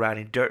gutter,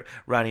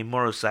 riding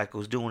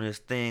motorcycles, doing his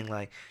thing,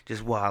 like,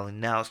 just wilding.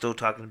 Now, still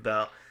talking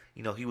about,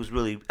 he was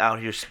really out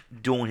here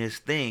doing his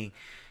thing,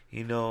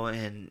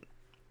 and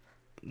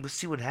let's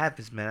see what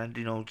happens, man.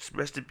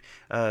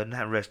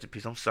 Not rest in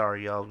peace. I'm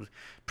sorry, y'all.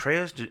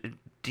 Prayers to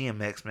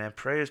DMX, man.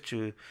 Prayers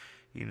to,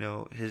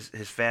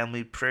 his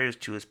family. Prayers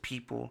to his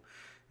people.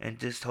 And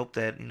just hope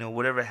that,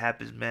 whatever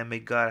happens, man, may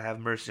God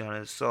have mercy on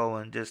his soul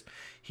and just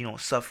he don't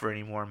suffer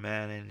anymore,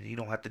 man. And he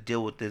don't have to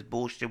deal with this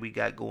bullshit we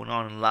got going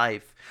on in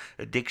life.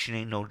 Addiction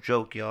ain't no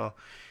joke, y'all.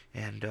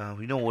 And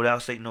we know what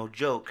else ain't no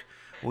joke.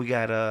 We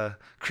got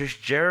Chris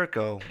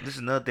Jericho. This is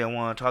another thing I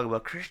want to talk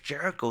about. Chris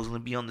Jericho's going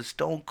to be on the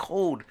Stone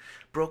Cold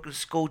Broken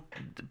Skull,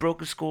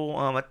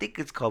 I think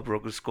it's called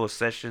Broken Skull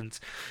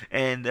Sessions.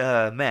 And,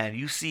 man,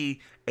 you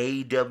see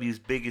AEW's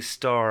biggest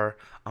star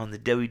on the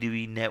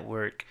WWE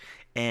Network.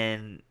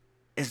 And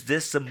is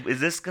this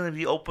gonna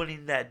be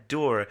opening that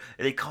door?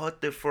 They call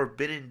it the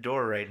forbidden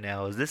door right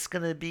now. Is this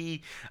gonna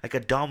be like a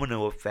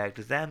domino effect?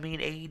 Does that mean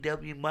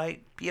AEW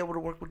might be able to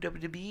work with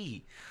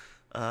WWE?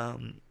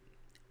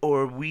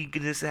 Or we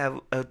can just have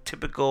a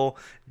typical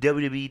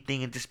WWE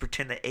thing and just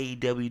pretend that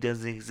AEW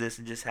doesn't exist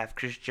and just have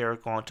Chris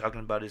Jericho on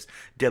talking about his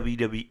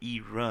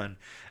WWE run.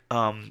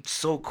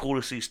 So cool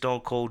to see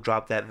Stone Cold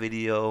drop that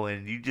video,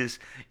 and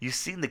you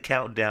seen the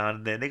countdown,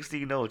 and then next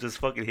thing you know, it's just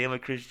fucking him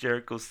and Chris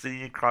Jericho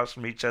sitting across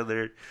from each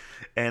other,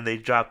 and they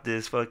drop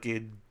this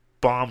fucking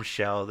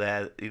bombshell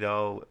that,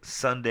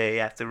 Sunday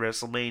after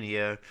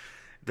WrestleMania,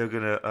 they're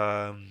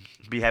gonna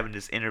be having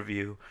this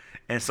interview.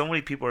 And so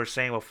many people are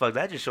saying, well, fuck,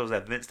 that just shows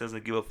that Vince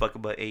doesn't give a fuck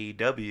about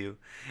AEW.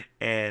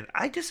 And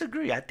I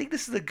disagree. I think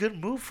this is a good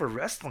move for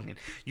wrestling.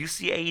 You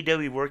see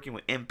AEW working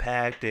with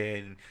Impact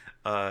and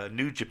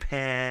New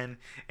Japan,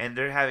 and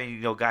they're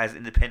having, guys,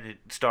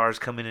 independent stars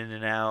coming in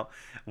and out.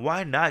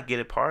 Why not get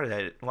a part of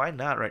that? Why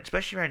not, right?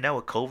 Especially right now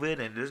with COVID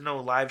and there's no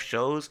live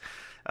shows.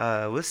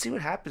 Let's see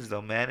what happens,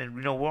 though, man.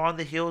 And, we're on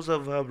the heels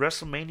of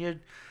WrestleMania.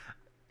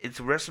 It's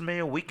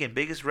WrestleMania weekend,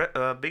 biggest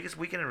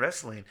weekend in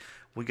wrestling.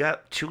 we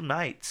got 2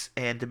 nights,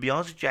 and to be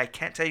honest with you, I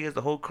can't tell you guys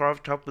the whole card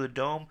off the top of the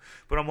dome,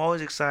 but I'm always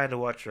excited to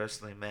watch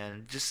wrestling,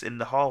 man. Just in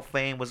the Hall of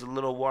Fame was a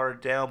little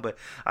watered down, but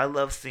I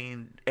love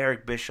seeing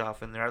Eric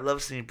Bischoff in there. I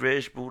love seeing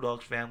British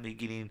Bulldogs family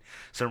getting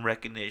some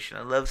recognition.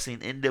 I love seeing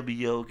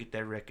NWO get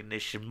that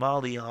recognition.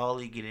 Molly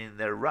Holly getting in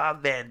there.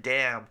 Rob Van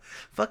Dam,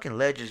 fucking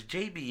legends.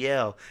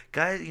 JBL,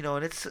 guys,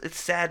 and it's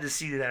sad to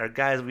see that our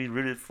guys we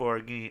rooted for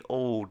are getting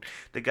old.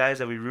 The guys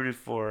that we rooted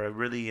for are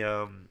really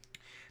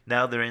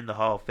now they're in the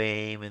Hall of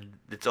Fame and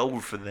it's over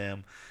for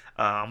them.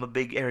 I'm a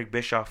big Eric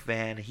Bischoff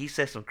fan. He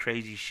said some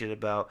crazy shit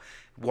about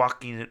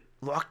walking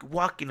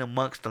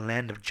amongst the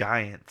land of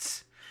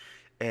giants.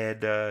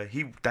 And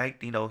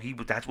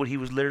that's what he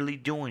was literally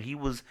doing. He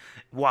was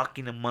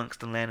walking amongst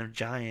the land of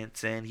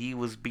giants, and he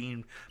was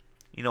being,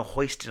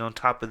 hoisted on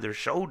top of their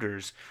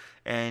shoulders.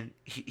 And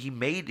he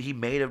made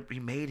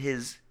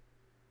his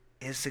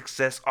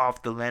success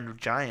off the land of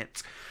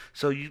giants.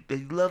 So you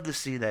love to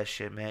see that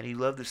shit, man. You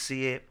love to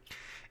see it.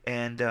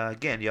 And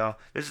again, y'all,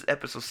 this is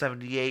episode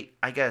 78.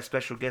 I got a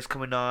special guest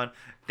coming on.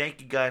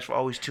 Thank you guys for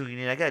always tuning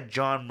in. I got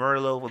John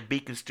Merlo of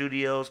Beacon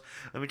Studios.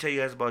 Let me tell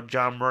you guys about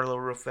John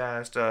Merlo real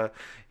fast.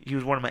 He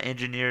was one of my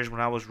engineers when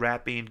I was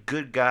rapping.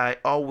 Good guy.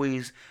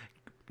 Always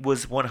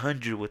was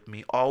 100 with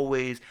me.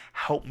 Always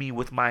helped me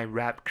with my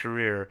rap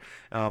career.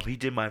 He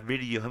did my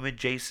video. Him and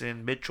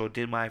Jason Mitchell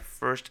did my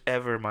first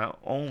ever, my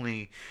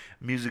only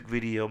music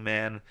video,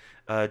 man.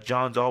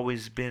 John's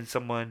always been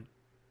someone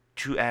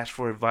to ask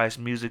for advice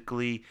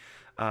musically.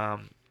 I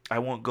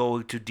won't go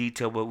into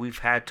detail, but we've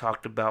had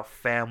talked about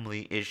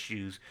family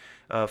issues,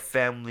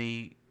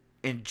 family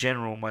in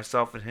general,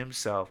 myself and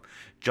himself.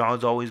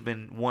 John's always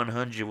been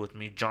 100 with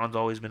me. John's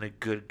always been a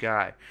good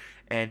guy.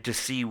 And to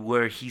see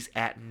where he's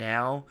at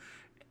now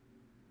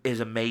is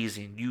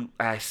amazing.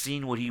 I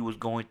seen what he was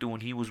going through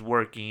when he was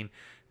working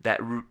that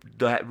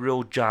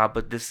real job,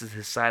 but this is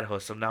his side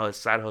hustle. Now his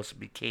side hustle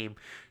became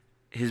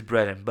his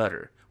bread and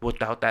butter.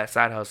 Without that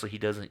side hustle, he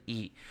doesn't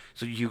eat.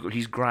 So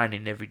he's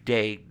grinding every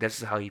day.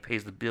 That's how he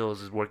pays the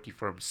bills, is working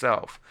for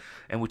himself.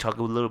 And we talk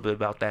a little bit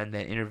about that in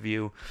that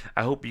interview.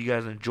 I hope you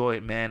guys enjoy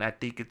it, man. I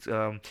think it's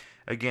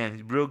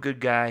again, real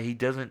good guy.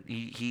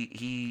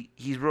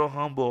 He's real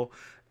humble.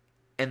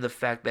 And the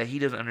fact that he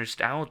doesn't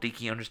understand, I don't think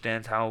he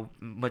understands how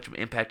much of an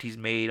impact he's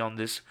made on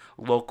this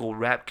local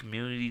rap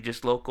community,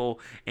 just local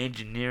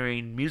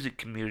engineering music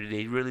community.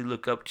 They really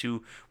look up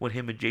to what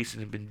him and Jason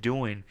have been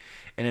doing,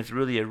 and it's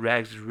really a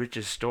rags to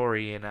riches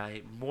story. And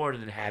I'm more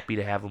than happy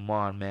to have him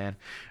on, man.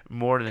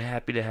 More than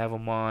happy to have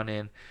him on.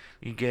 And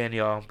again,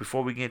 y'all,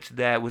 before we get to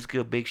that, let's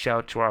give a big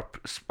shout out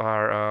to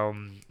our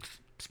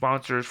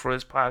sponsors for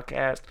this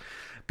podcast.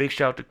 Big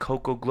shout out to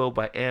Coco Glow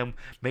by M.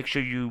 Make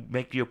sure you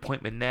make your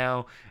appointment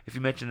now. If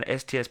you mention the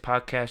STS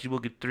podcast, you will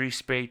get 3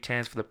 spray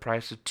tans for the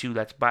price of 2.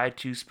 That's buy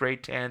 2 spray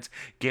tans,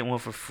 get 1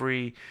 for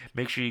free.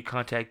 Make sure you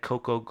contact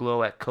Coco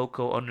Glow at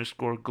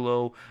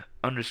Coco_Glow_by_M.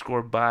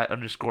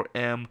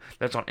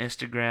 That's on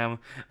Instagram.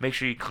 Make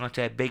sure you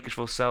contact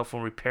Bakersfield Cell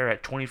Phone Repair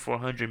at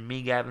 2400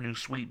 Meeg Avenue,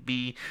 Suite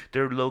B.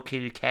 They're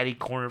located catty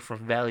corner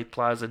from Valley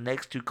Plaza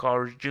next to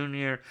College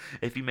Jr.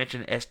 If you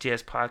mention the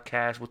STS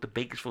podcast with the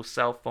Bakersfield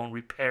Cell Phone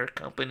Repair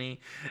Company,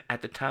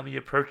 at the time of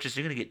your purchase,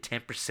 you're going to get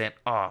 10%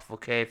 off,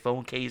 okay?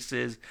 Phone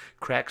cases,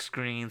 cracked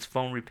screens,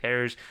 phone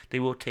repairs, they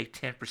will take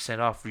 10%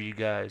 off for you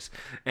guys.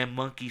 And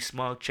Monkey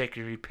Smog Check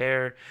and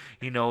Repair,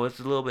 it's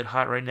a little bit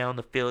hot right now in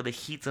the field. The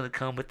heat's going to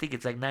come, but I think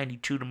it's like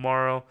 92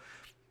 tomorrow.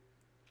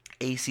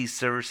 AC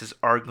services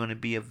are going to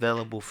be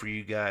available for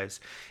you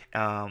guys.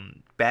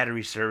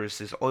 Battery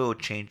services, oil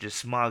changes,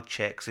 smog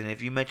checks. And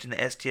if you mention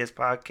the STS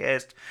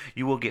podcast,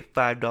 you will get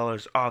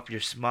 $5 off your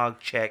smog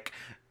check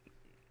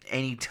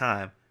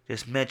anytime.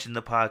 Just mention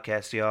the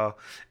podcast, y'all.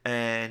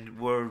 And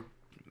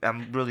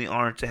I'm really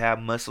honored to have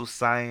Muscle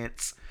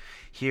Science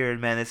here,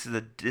 man. This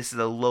is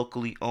a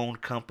locally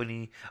owned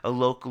company, a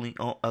locally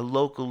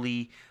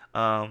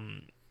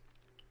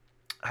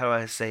how do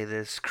I say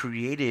this?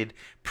 Created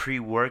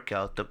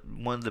pre-workout,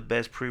 one of the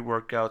best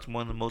pre-workouts,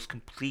 one of the most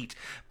complete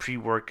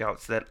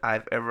pre-workouts that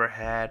I've ever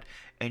had.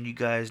 And you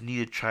guys need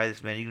to try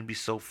this, man. You're gonna be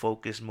so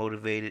focused,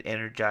 motivated,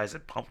 energized,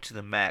 and pumped to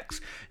the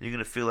max. You're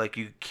gonna feel like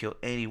you can kill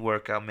any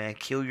workout, man.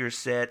 Kill your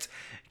sets,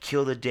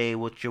 kill the day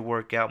with your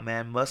workout,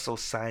 man. Muscle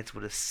Science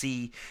with a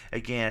C.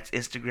 Again, it's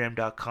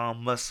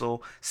Instagram.com.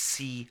 Muscle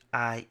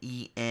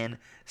CIENCE.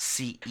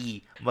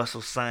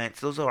 Muscle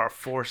Science. Those are our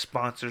 4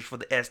 sponsors for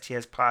the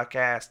STS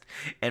podcast.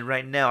 And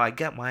right now, I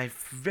got my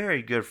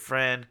very good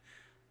friend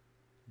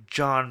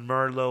John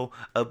Merlo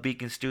of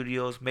Beacon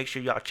Studios. Make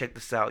sure y'all check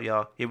this out,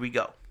 y'all. Here we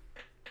go.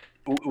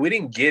 We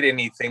didn't get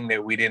anything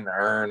that we didn't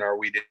earn or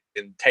we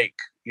didn't take.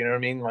 You know what I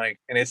mean? Like,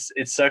 and it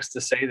sucks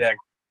to say that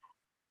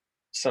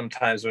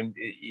sometimes when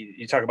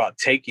you talk about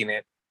taking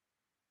it,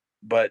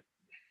 but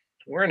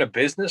we're in a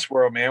business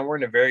world, man. We're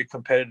in a very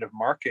competitive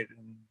market,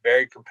 and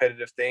very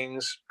competitive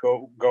things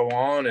go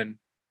on, and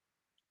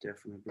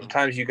Definitely, bro.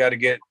 sometimes you got to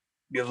get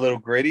a little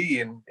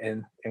gritty and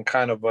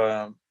kind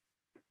of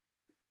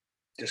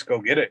just go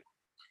get it.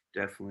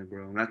 Definitely,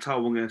 bro. And that's how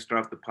we're going to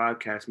start the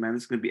podcast, man.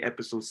 This is going to be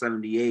episode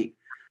 78.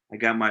 I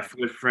got my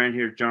good friend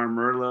here, John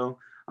Merlo,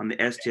 on the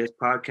STS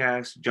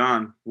podcast.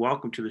 John,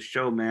 welcome to the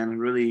show, man. I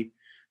really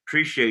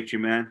appreciate you,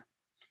 man,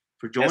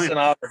 for It's joining. an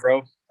honor,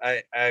 bro.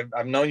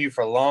 I've known you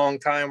for a long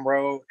time,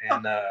 bro,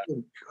 and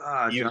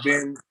God, you've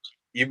John.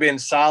 been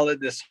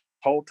solid this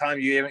whole time.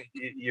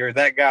 You're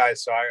that guy,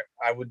 so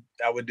I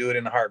would do it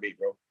in a heartbeat,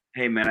 bro.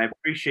 Hey, man, I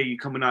appreciate you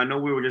coming on. I know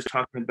we were just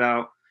talking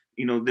about,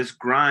 this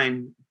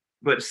grind,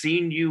 but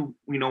seeing you,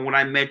 when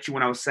I met you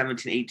when I was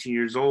 17, 18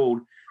 years old,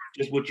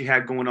 just what you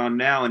had going on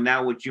now, and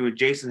now what you and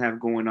Jason have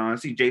going on. I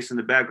see Jason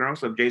in the background.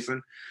 What's up,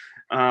 Jason?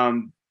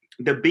 Um,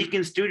 the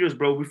Beacon Studios,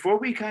 bro. Before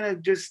we kind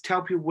of just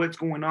tell people what's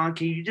going on,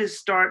 can you just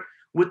start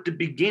with the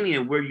beginning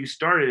of where you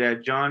started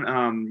at,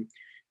 John?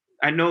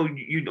 I know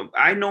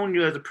I known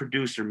you as a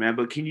producer, man,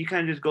 but can you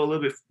kind of just go a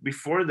little bit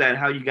before that,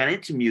 how you got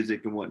into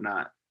music and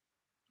whatnot?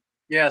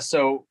 Yeah,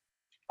 so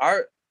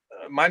our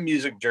my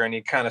music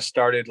journey kind of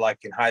started like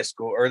in high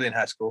school, early in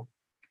high school.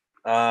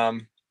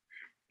 Um,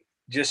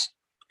 just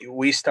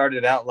we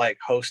started out like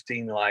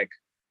hosting like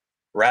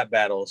rap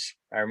battles.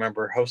 I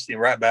remember hosting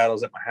rap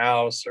battles at my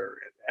house or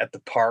at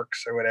the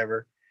parks or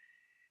whatever.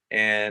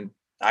 And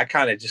I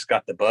kind of just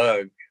got the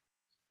bug.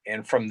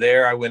 And from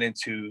there, I went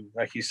into,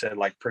 like you said,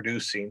 like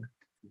producing.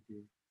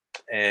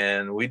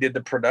 And we did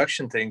the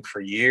production thing for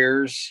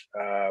years.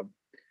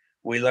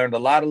 We learned a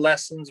lot of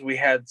lessons. We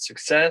had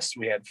success,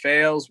 we had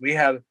fails, we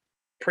had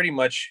pretty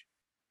much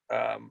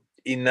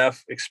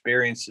enough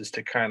experiences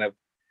to kind of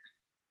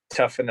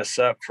toughen us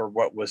up for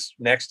what was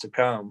next to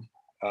come.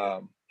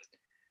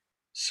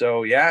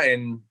 So yeah,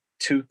 in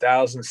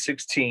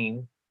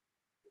 2016,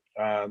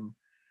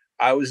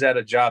 I was at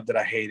a job that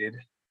I hated.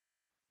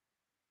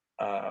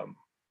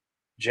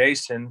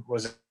 Jason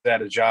was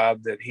at a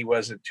job that he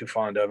wasn't too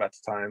fond of at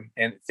the time,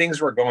 and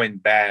things were going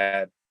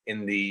bad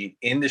in the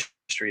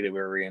industry that we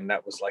were in.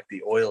 That was like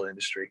the oil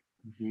industry.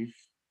 Mm-hmm.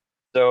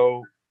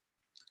 So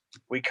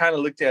we kind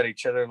of looked at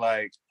each other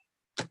like,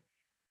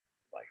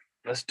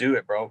 let's do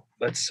it, bro.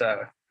 Let's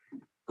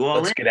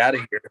get out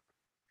of here.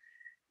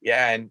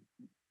 Yeah, and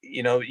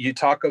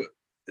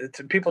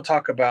people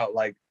talk about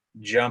like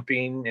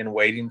jumping and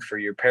waiting for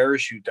your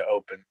parachute to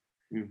open.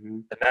 Mm-hmm.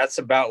 And that's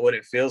about what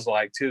it feels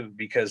like too,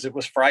 because it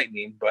was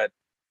frightening. But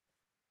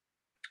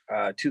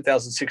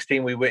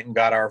 2016, we went and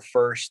got our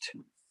first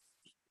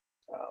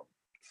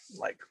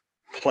like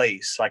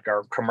place, like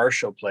our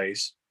commercial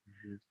place,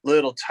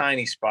 little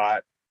tiny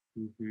spot.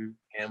 Mm-hmm.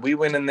 And we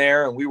went in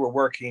there and we were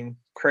working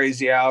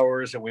crazy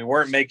hours and we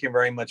weren't making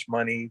very much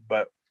money,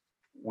 but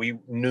we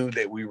knew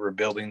that we were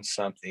building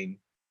something.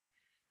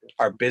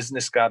 Our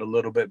business got a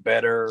little bit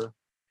better.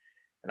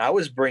 And I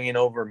was bringing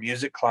over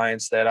music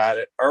clients that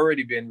I'd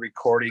already been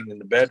recording in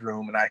the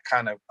bedroom, and I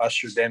kind of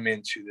ushered them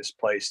into this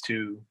place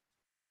too.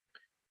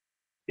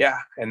 Yeah.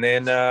 And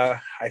then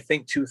I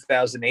think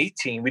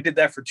 2018, we did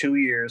that for 2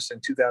 years. In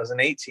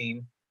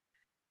 2018,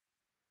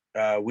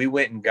 we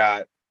went and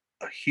got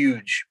a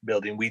huge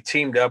building. We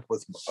teamed up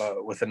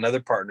with another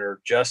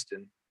partner,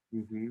 Justin.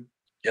 Mm-hmm.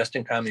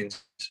 Justin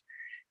Cummings.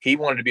 He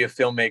wanted to be a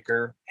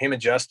filmmaker. Him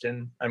and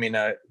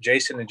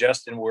Jason and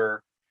Justin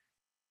were,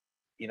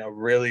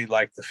 really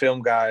like the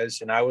film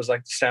guys, and I was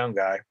like the sound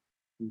guy.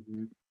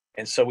 Mm-hmm.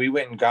 And so we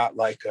went and got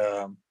like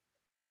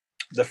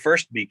the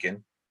first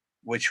Beacon,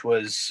 which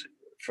was,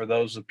 for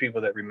those of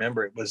people that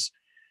remember, it was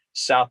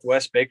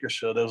Southwest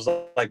Bakersfield. It was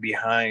like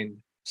behind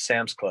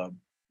Sam's Club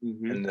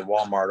Mm-hmm. and the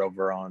Walmart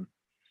over on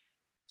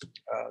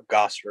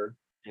Gosford.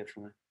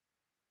 Definitely.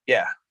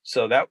 Yeah,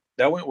 so that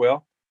went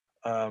well.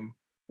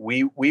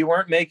 We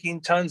weren't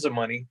making tons of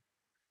money,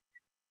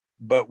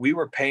 but we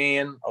were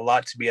paying a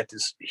lot to be at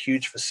this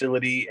huge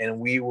facility,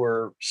 and we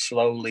were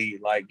slowly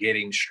like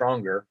getting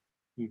stronger.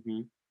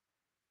 Mm-hmm.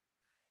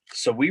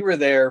 So we were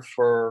there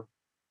for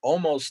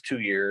almost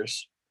 2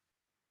 years,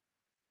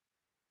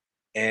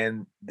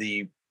 and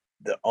the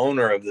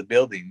owner of the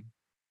building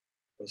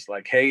was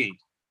like, "Hey,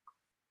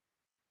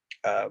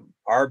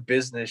 our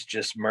business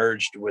just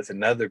merged with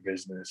another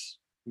business.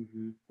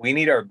 Mm-hmm. We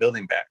need our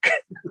building back."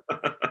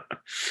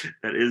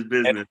 That is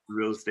business,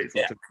 real estate.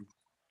 Yeah.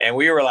 And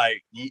we were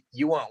like,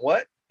 you want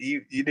what?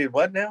 You did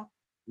what now?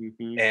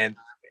 Mm-hmm. And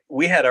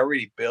we had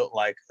already built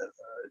like,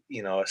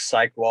 a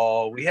psych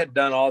wall. We had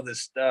done all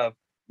this stuff.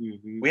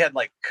 Mm-hmm. We had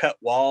like cut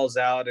walls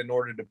out in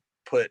order to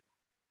put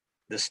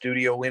the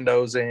studio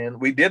windows in.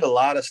 We did a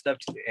lot of stuff,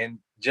 and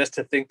just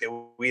to think that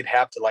we'd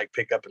have to like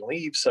pick up and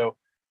leave. So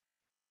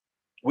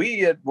we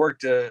had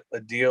worked a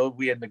deal.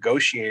 We had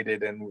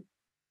negotiated, and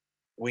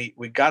we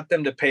got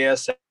them to pay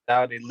us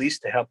out at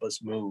least to help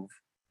us move.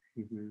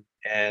 Mm-hmm.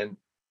 And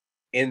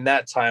in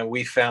that time,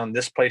 we found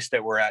this place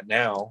that we're at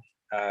now,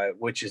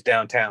 which is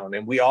downtown.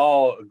 And we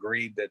all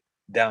agreed that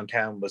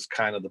downtown was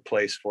kind of the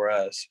place for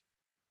us.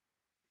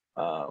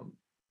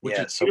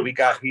 So we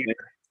got here.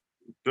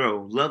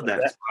 Bro, love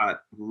that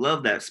spot.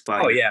 Love that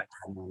spot. Oh, yeah.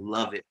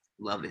 Love it.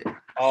 Love it.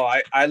 Oh,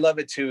 I love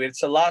it too.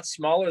 It's a lot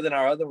smaller than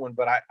our other one,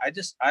 but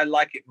I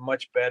like it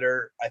much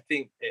better. I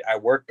think I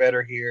work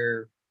better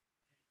here.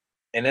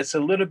 And it's a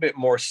little bit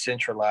more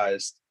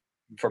centralized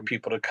for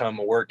people to come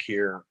and work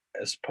here,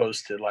 as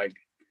opposed to like,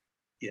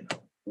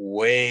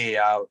 way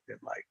out in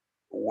like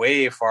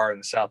way far in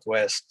the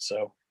Southwest.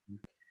 So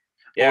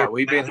yeah,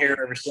 we've been here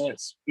ever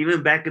since.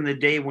 Even back in the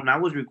day when I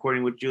was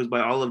recording with you, it was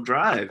by Olive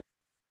Drive.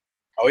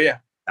 Oh yeah,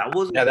 That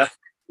was that's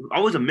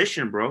always a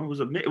mission, bro.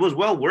 It was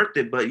well worth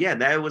it, but yeah,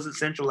 that wasn't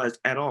centralized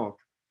at all.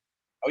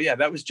 oh yeah,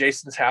 that was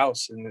Jason's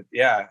house, and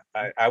yeah,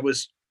 I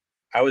was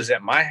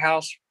at my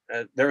house.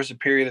 There was a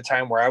period of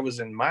time where I was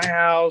in my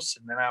house,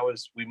 and then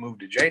we moved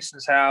to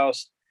Jason's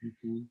house.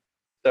 Mm-hmm.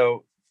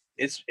 So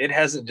it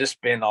hasn't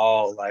just been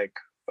all like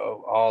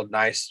all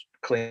nice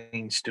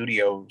clean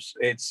studios.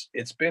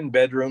 It's been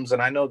bedrooms,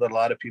 and I know that a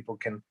lot of people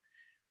can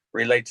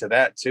relate to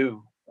that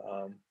too.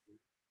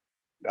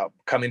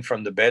 Coming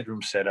from the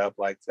bedroom setup,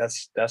 like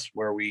that's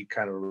where we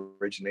kind of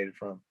originated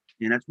from.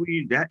 And that's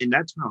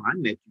that's how I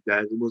met you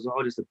guys. It was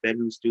all just a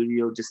bedroom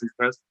studio, just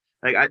impressed.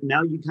 Like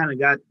now you kind of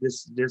got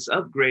this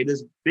upgrade,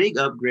 this big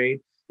upgrade.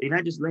 You're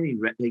not just letting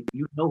like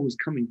you know who's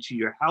coming to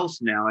your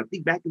house now. I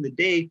think back in the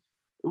day,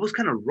 it was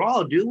kind of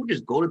raw, dude. We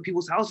just go to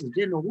people's houses,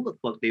 didn't know who the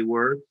fuck they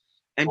were,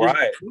 and just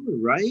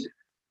right.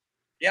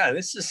 Yeah,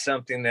 this is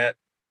something that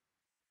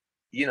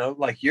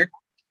like your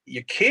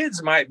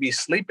kids might be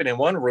sleeping in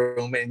one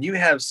room, and you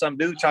have some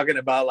dude talking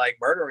about like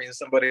murdering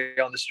somebody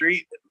on the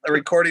street,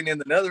 recording in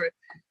another.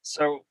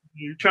 So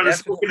you're trying to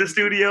smoke in the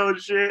studio and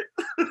shit.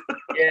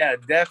 Yeah,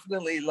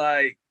 definitely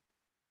like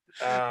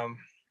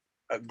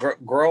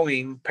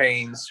growing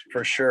pains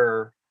for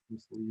sure.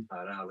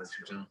 I'll let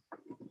you jump.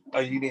 Oh,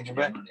 you need your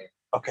back?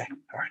 Okay,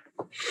 all right.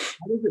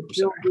 How does it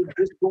feel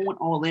just going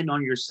all in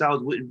on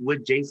yourselves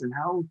with Jason?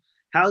 How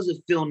does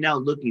it feel now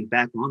looking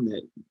back on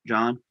that,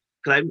 John?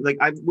 Because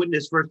I've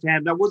witnessed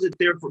firsthand. I wasn't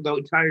there for the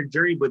entire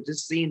journey, but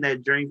just seeing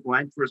that journey from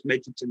when I first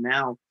met you to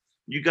now,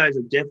 you guys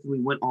have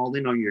definitely went all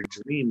in on your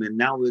dream, and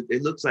now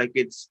it looks like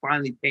it's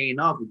finally paying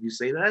off. Would you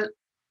say that?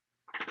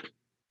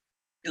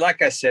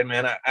 Like I said,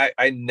 man,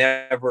 I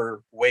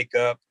never wake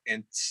up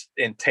and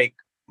take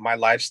my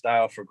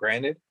lifestyle for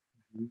granted.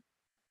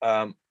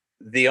 Mm-hmm.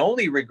 The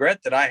only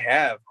regret that I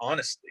have,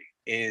 honestly,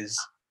 is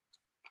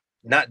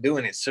not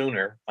doing it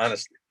sooner.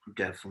 Honestly,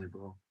 definitely,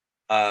 bro.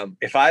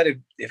 If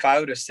I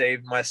would have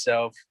saved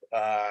myself,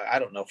 I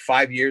don't know,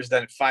 5 years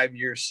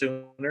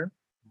sooner,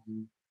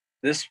 mm-hmm.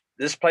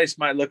 this place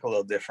might look a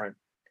little different.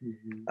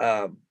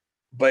 Mm-hmm.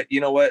 But you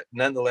know what?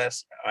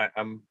 Nonetheless,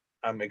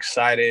 I'm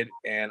excited,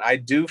 and I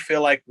do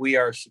feel like we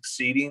are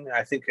succeeding.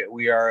 I think that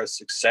we are a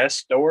success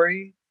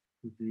story,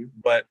 mm-hmm.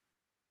 but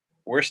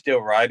we're still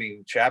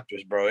writing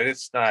chapters, bro.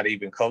 It's not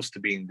even close to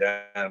being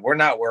done. We're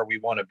not where we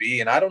want to be,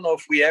 and I don't know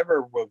if we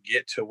ever will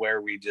get to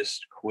where we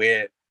just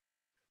quit.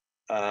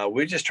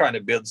 We're just trying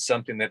to build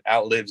something that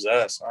outlives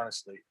us,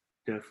 honestly.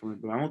 Definitely,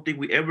 but I don't think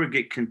we ever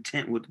get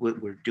content with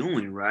what we're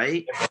doing,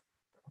 right? I'm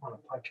on a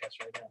podcast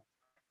right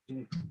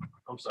now.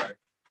 I'm sorry.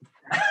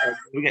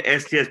 We got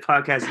STS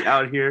podcast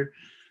out here.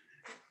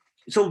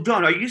 So,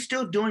 John, are you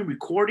still doing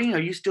recording? Are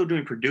you still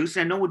doing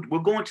producing? I know we're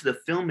going to the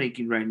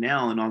filmmaking right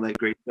now and all that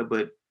great stuff,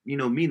 but me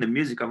and the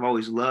music I've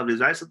always loved. Is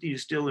that something you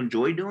still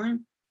enjoy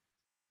doing?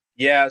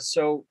 Yeah,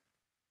 so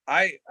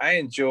I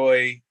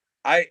enjoy.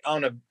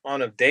 On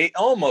a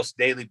almost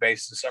daily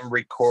basis, I'm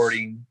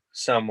recording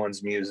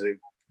someone's music,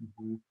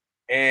 mm-hmm.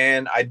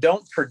 and I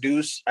don't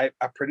produce. I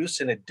produce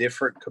in a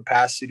different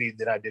capacity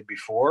than I did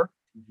before.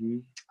 Mm-hmm.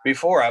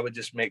 Before, I would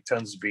just make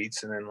tons of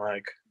beats and then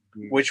like,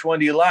 mm-hmm. which one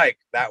do you like?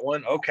 That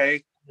one,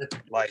 okay.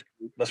 Like,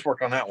 let's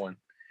work on that one.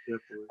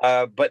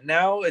 But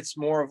now it's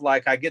more of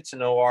like I get to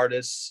know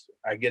artists.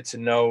 I get to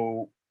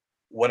know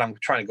what I'm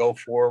trying to go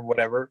for,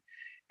 whatever,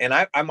 and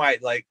I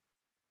might like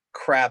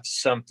craft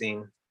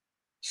something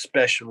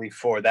especially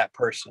for that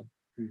person.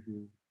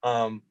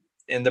 Mm-hmm.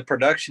 And the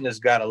production has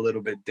got a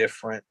little bit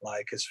different,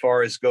 like as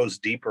far as goes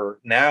deeper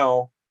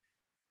now.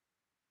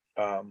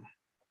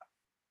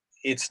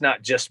 It's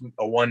not just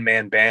a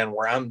one-man band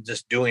where I'm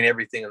just doing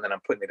everything and then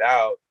I'm putting it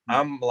out. Mm-hmm.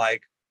 I'm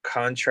like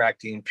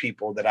contracting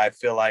people that I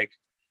feel like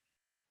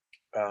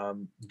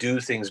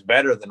do things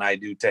better than I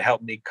do to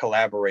help me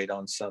collaborate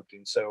on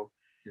something. So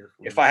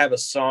if I have a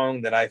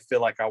song that I feel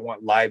like I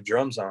want live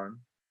drums on,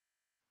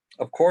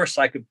 of course,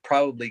 I could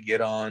probably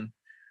get on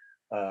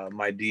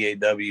my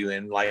DAW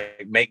and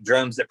like make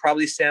drums that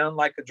probably sound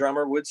like a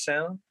drummer would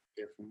sound.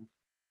 Definitely.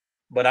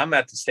 But I'm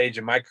at the stage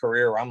in my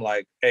career where I'm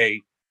like,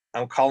 hey,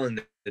 I'm calling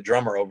the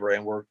drummer over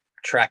and we're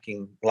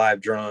tracking live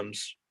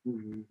drums.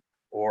 Mm-hmm.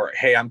 Or,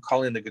 hey, I'm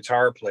calling the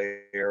guitar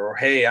player. Or,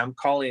 hey, I'm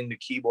calling the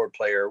keyboard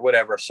player, or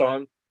whatever. So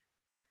I'm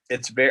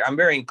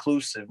very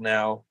inclusive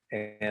now.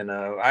 And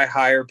I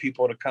hire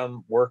people to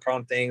come work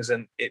on things.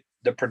 And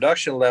the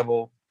production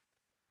level,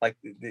 like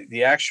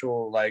the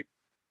actual, like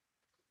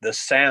the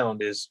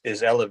sound is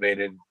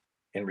elevated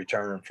in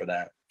return for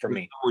that, for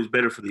me. It's always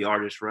better for the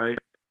artist, right?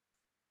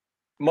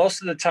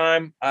 Most of the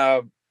time,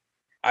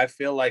 I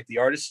feel like the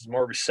artist is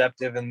more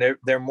receptive and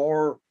they're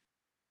more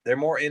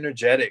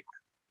energetic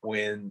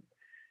when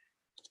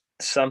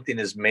something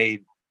is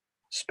made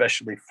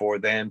especially for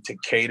them to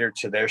cater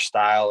to their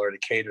style or to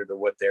cater to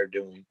what they're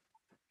doing.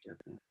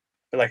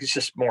 But like, it's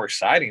just more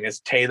exciting. It's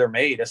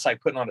tailor-made. It's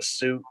like putting on a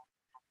suit.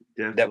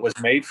 that was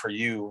made for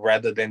you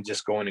rather than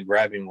just going and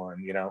grabbing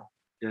one, you know?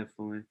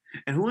 Definitely.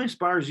 And who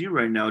inspires you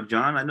right now,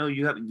 John? I know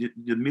you have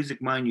the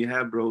music mind you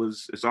have, bro,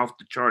 is off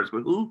the charts.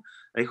 But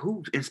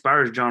who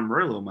inspires John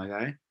Murillo, my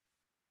guy?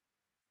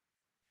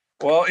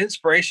 Well,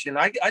 inspiration.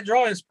 I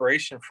draw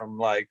inspiration from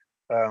like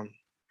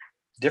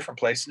different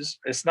places.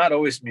 It's not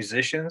always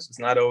musicians. It's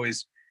not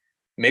always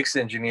mix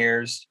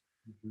engineers.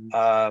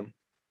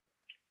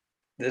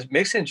 This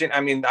mix engine.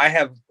 I mean, I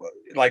have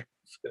like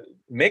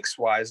mix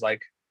wise,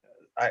 like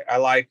I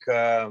like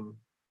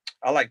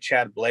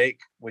Chad Blake,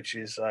 which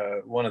is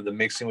one of the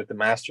Mixing with the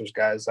Masters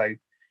guys. I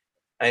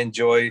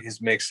enjoy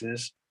his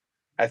mixes.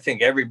 I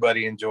think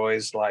everybody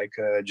enjoys like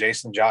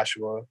Jason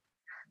Joshua.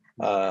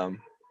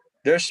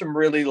 There's some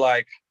really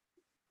like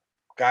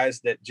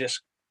guys that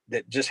just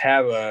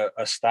have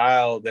a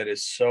style that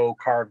is so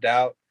carved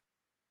out,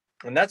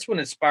 and that's what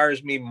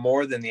inspires me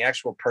more than the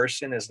actual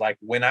person. Is like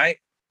when I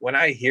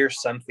hear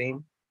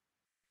something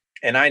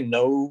and I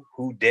know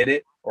who did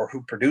it or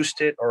who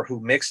produced it or who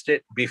mixed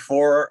it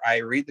before I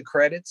read the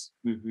credits.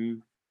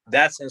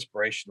 That's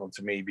inspirational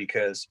to me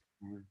because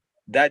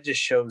that just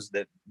shows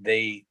that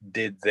they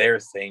did their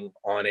thing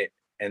on it,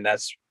 and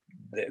that's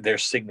their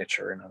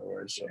signature, in other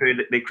words. So,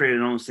 they created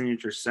their own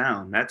signature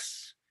sound.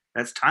 That's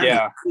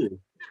timeless. Yeah.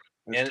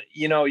 And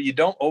you know, you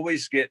don't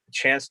always get a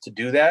chance to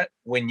do that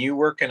when you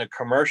work in a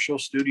commercial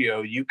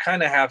studio. You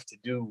kind of have to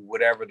do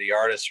whatever the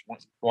artist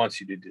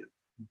wants you to do.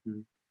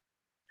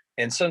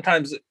 And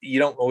sometimes you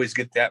don't always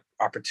get that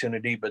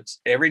opportunity, but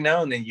every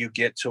now and then you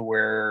get to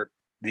where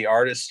the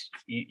artist,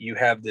 you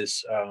have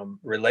this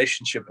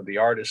relationship with the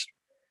artist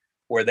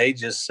where they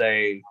just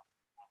say,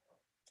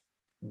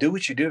 do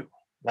what you do,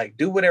 like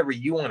do whatever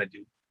you want to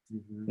do.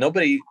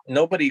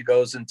 Nobody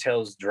goes and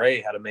tells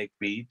Dre how to make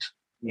beats.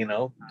 You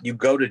know, you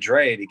go to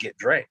Dre to get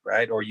Dre,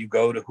 right? Or you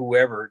go to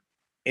whoever,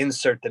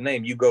 insert the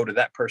name, you go to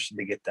that person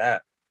to get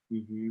that.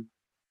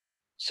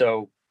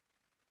 So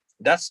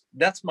that's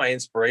my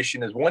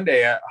inspiration, is one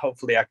day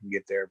hopefully I can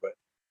get there, but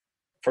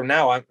for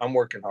now I'm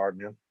working hard,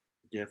 man.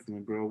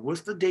 Definitely, bro.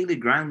 What's the daily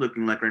grind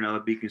looking like right now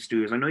at Beacon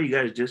Studios? I know you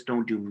guys just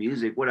don't do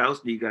music. What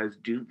else do you guys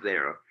do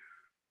there?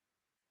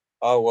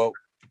 Oh, well,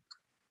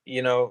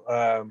 you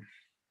know,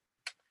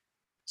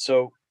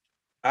 so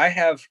I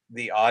have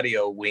the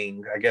audio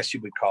wing, I guess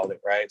you would call it,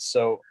 right?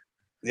 So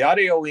the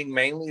audio wing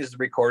mainly is the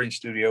recording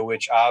studio,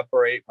 which I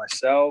operate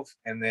myself.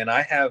 And then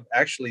I have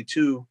actually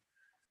 2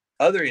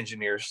 other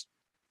engineers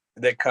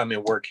that come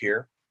and work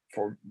here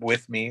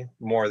with me.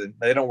 More than,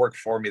 they don't work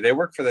for me, they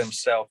work for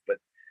themselves, but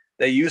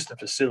they use the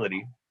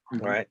facility,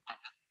 right?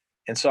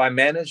 And so I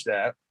manage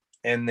that.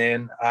 And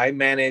then I'm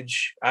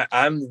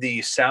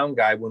the sound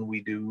guy when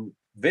we do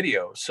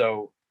video.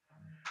 So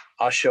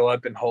I'll show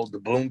up and hold the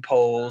boom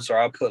poles, or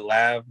I'll put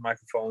lav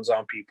microphones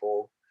on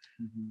people,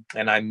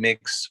 and I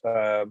mix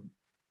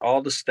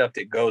all the stuff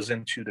that goes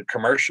into the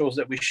commercials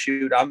that we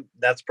shoot.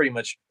 That's pretty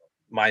much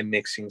my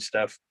mixing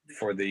stuff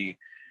for the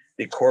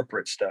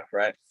corporate stuff,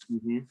 right?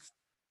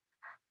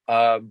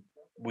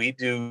 We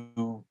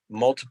do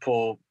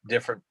multiple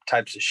different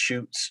types of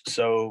shoots.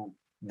 So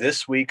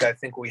this week, I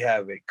think we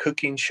have a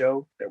cooking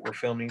show that we're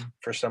filming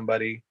for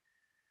somebody.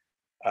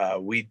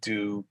 We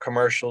do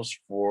commercials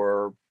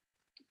for,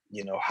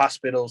 you know,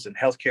 hospitals and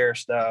healthcare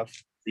stuff.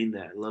 Seen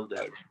that. Love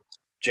that.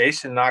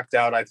 Jason knocked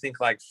out, I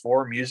think, like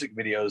 4 music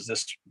videos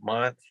this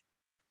month.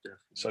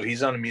 So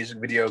he's on a music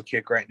video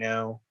kick right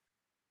now.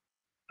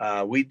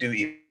 We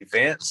do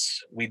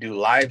events. We do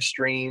live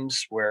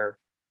streams where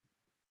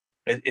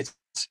it's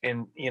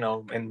in, you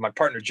know, and my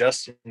partner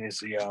Justin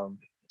is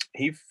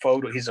he's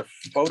a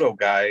photo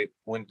guy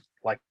when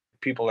like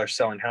people are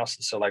selling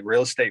houses. So like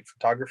real estate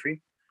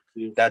photography,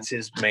 that's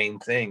his main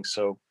thing.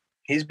 So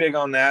he's big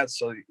on that.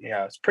 So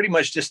yeah, it's pretty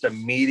much just a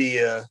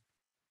media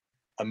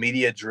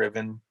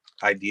driven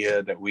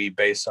idea that we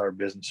base our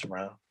business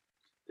around.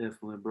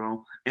 Definitely,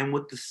 bro. And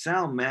with the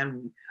sound,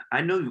 man,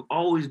 I know you've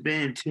always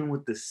been in tune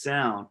with the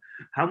sound.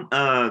 How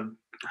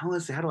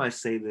do I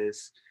say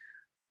this?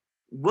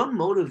 What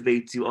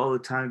motivates you all the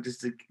time?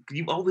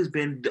 You've always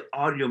been the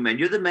audio man.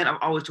 You're the man.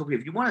 I've always told you,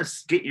 if you want to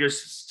get your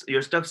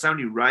stuff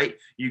sounding right,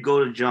 you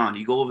go to John.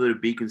 You go over to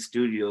Beacon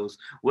Studios.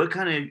 What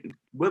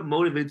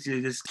motivates you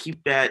to just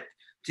keep that,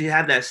 to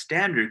have that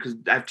standard? Because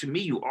to me,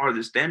 you are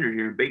the standard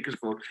here in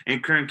Bakersfield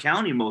and Kern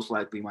County, most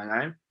likely, my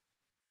guy.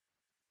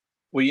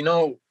 Well, you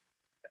know,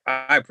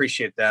 I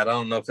appreciate that. I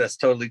don't know if that's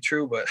totally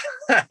true, but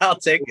I'll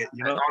take it.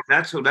 You know,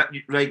 that's so that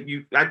like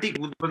you. I think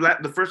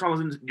the first time I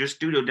was in your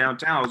studio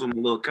downtown, I was with my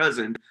little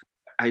cousin.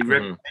 I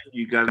recommend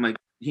you guys. I'm like,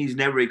 he's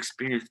never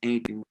experienced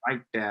anything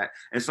like that,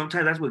 and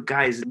sometimes that's what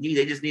guys need.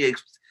 They just need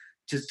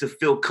just to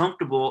feel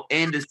comfortable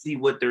and to see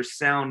what their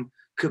sound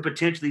could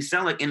potentially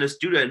sound like in a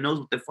studio that knows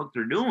what the fuck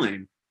they're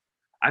doing.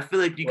 I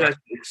feel like you guys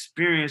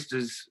experienced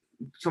as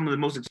some of the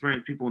most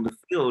experienced people in the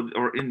field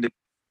or in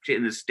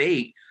the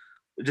state.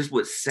 Just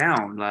with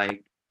sound,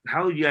 like,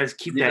 how do you guys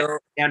keep that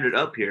standard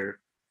up here?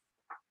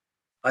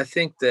 I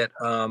think that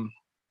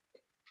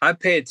I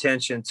pay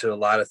attention to a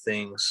lot of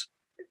things,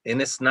 and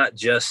it's not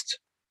just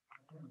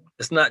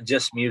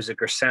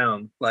music or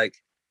sound. Like,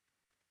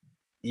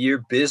 your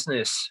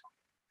business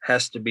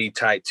has to be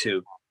tight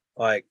too.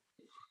 Like,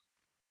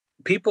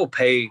 people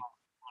pay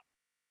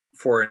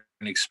for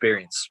an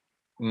experience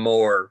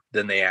more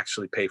than they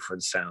actually pay for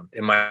the sound,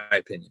 in my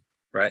opinion,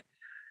 right?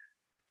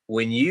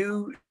 When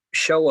you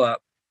show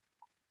up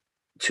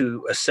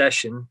to a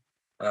session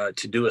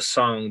to do a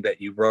song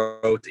that you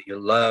wrote, that you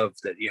love,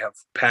 that you have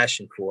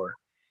passion for,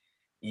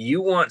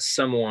 you want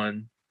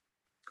someone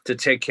to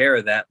take care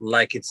of that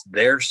like it's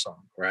their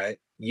song, right?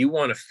 You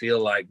want to feel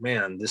like,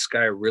 man, this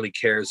guy really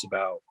cares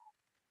about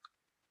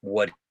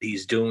what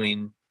he's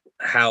doing,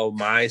 how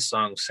my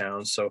song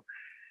sounds. So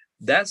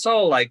that's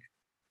all, like,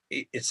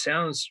 it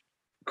sounds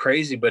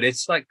crazy, but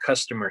it's like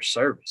customer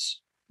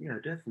service. Yeah,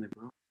 definitely,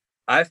 bro.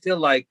 I feel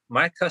like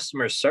my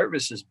customer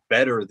service is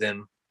better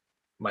than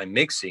my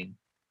mixing,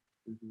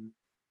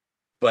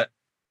 but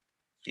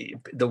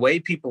the way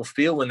people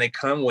feel when they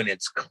come, when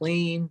it's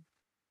clean,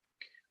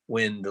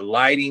 when the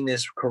lighting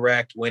is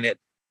correct, when it,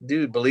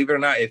 dude, believe it or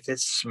not, if it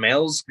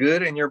smells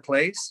good in your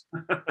place,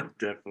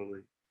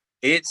 Definitely.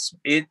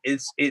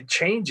 it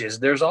changes.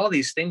 There's all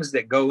these things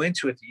that go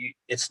into it.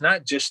 It's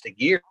not just the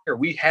gear.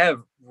 We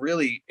have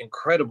really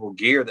incredible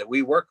gear that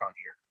we work on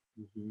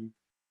here,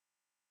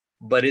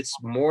 but it's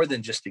more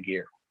than just the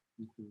gear.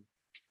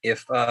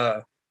 If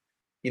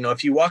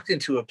if you walked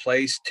into a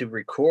place to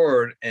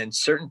record, and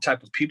certain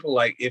type of people,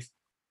 like,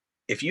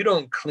 if you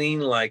don't clean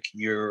like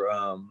your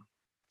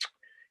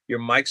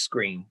mic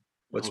screen,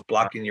 what's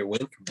blocking your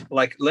wind,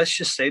 like, let's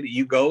just say that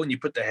you go and you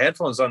put the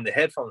headphones on, the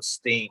headphones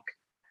stink,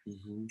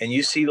 and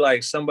you see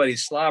like somebody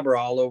slobber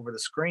all over the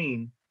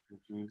screen,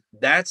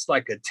 that's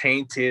like a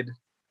tainted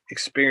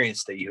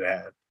experience that you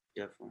had.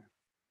 Definitely.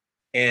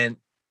 And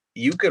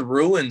you could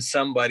ruin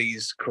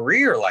somebody's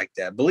career like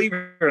that, believe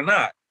it or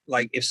not.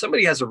 Like, if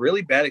somebody has a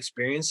really bad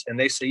experience and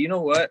they say, you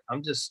know what,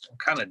 I'm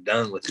kind of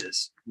done with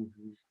this,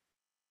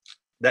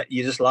 that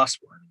you just lost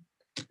one.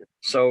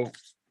 So,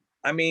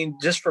 I mean,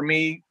 just for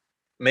me,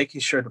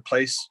 making sure the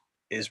place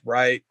is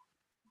right,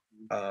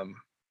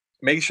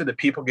 making sure that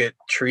people get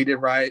treated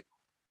right,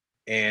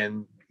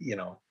 and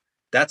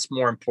that's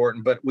more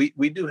important. But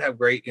we do have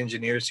great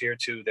engineers here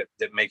too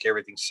that make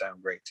everything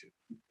sound great too.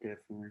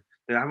 Definitely.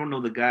 I don't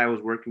know the guy I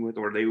was working with,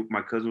 or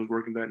my cousin was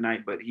working that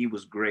night, but he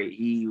was great.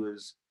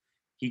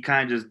 He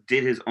kind of just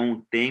did his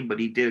own thing, but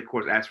he did, of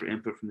course, ask for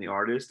input from the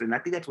artist. And I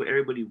think that's what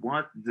everybody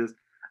wants, just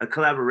a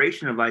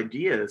collaboration of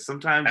ideas.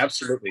 Sometimes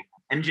Absolutely,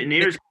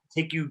 engineers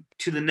take you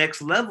to the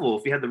next level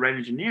if you have the right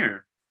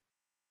engineer.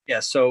 Yeah.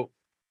 So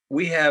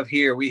we have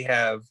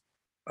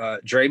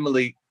Dre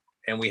Malik,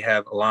 and we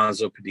have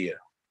Alonzo Padilla.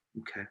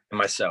 Okay. And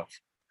myself.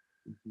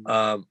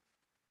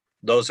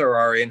 Those are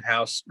our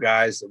in-house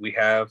guys that we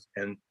have,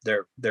 and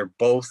they're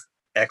both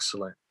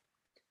excellent.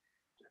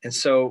 And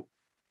so,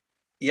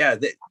 yeah,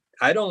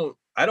 I don't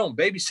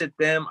babysit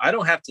them. I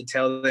don't have to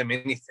tell them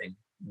anything.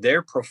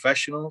 They're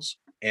professionals,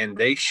 and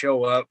they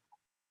show up,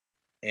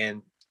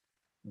 and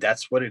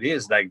that's what it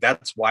is. Like,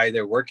 that's why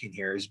they're working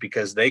here, is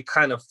because they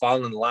kind of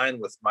fall in line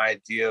with my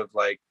idea of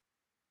like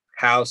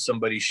how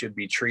somebody should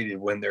be treated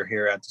when they're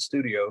here at the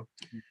studio.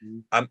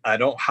 I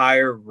don't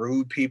hire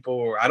rude people,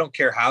 or I don't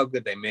care how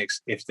good they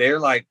mix. If they're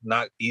like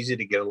not easy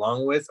to get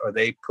along with, or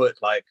they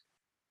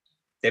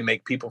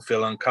make people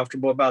feel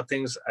uncomfortable about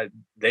things, I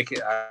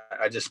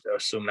just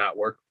assume not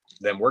work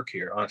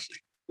here, honestly.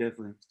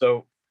 Definitely.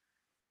 So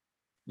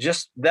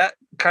just that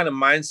kind of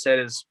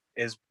mindset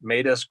is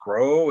made us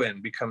grow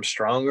and become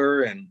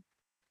stronger. And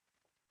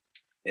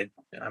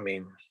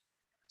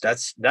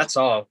that's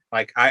all.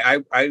 Like,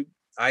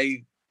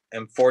 I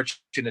am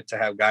fortunate to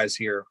have guys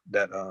here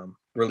that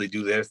really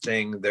do their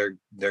thing.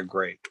 They're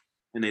great,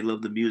 and they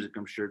love the music,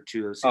 I'm sure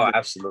too. Oh,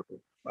 absolutely.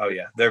 Oh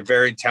yeah, they're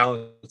very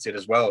talented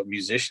as well,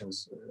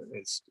 musicians.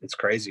 It's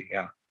crazy.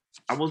 Yeah.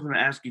 I was going to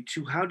ask you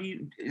too,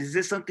 is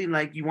this something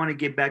like you want to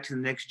get back to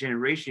the next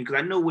generation? Because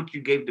I know what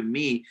you gave to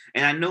me,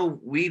 and I know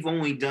we've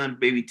only done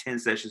maybe 10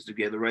 sessions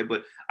together, right?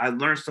 But I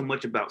learned so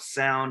much about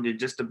sound and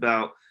just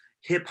about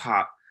hip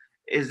hop.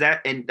 Is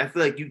that, and I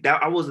feel like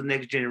I was the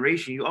next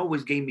generation. You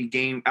always gave me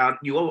game out.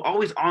 You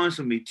always honest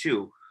with me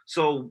too.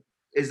 So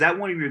is that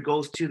one of your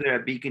goals too there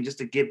at Beacon, just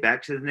to get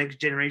back to the next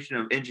generation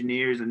of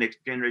engineers, the next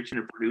generation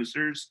of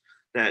producers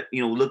that,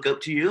 look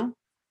up to you?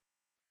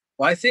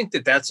 Well, I think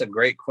that's a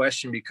great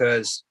question,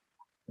 because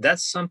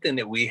that's something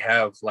that we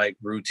have like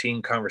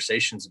routine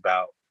conversations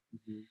about.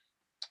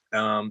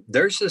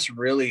 There's this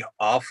really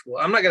awful,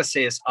 I'm not going to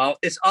say it's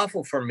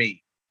awful for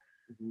me.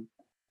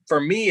 For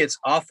me, it's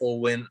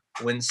awful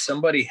when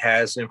somebody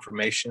has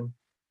information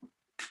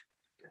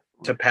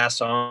to pass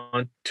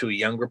on to a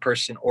younger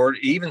person, or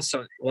even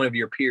one of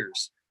your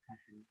peers,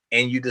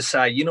 and you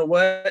decide, you know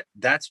what,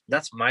 that's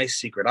my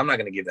secret, I'm not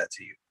going to give that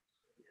to you.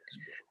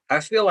 I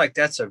feel like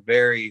that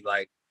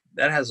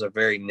has a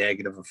very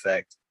negative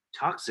effect.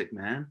 Toxic,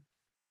 man.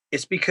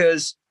 It's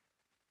because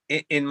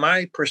in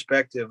my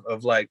perspective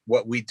of like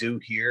what we do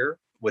here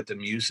with the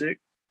music,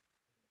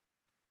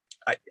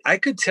 I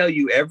could tell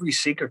you every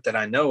secret that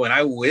I know, and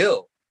I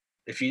will.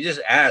 If you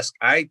just ask,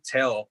 I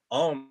tell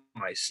all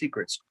my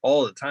secrets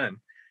all the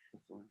time.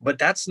 But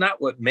that's not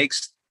what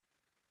makes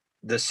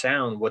the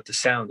sound what the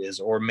sound is,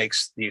 or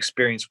makes the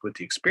experience what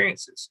the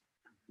experience is.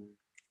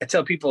 I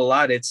tell people a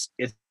lot, it's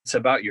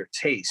about your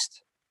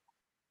taste.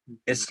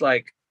 It's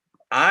like,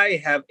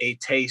 I have a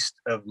taste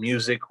of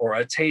music, or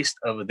a taste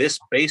of this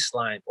bass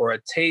line, or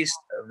a taste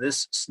of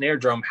this snare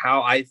drum,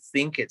 how I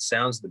think it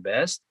sounds the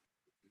best.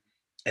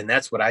 And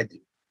that's what I do.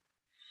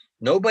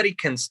 Nobody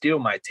can steal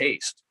my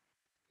taste.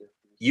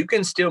 You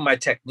can steal my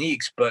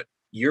techniques, but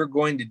you're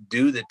going to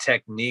do the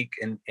technique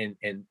and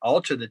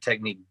alter the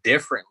technique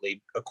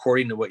differently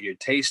according to what your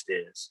taste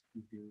is.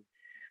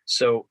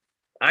 So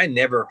I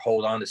never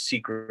hold on to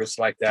secrets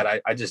like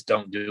that. I just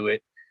don't do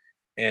it.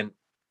 And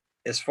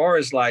as far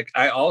as like,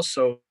 I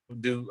also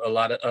do a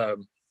lot of,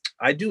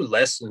 I do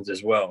lessons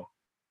as well.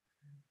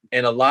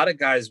 And a lot of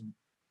guys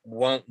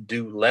won't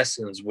do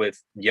lessons with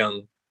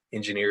young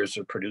engineers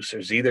or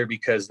producers either,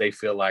 because they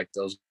feel like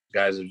those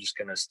guys are just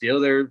going to steal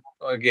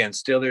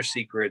their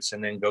secrets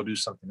and then go do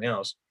something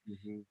else.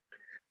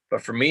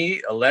 But for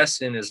me, a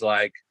lesson is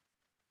like,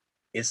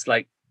 it's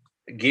like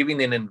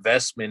giving an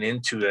investment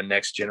into the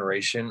next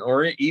generation,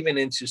 or even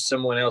into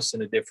someone else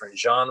in a different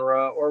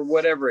genre or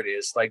whatever it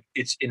is. Like,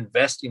 it's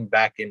investing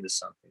back into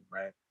something,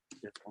 right?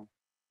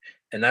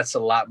 And that's a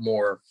lot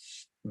more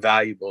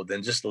valuable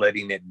than just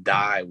letting it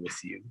die with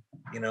you,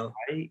 you know?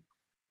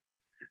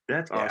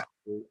 That's awesome.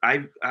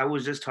 I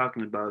was just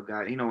talking about a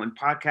guy, and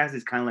podcast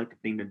is kind of like the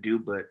thing to do,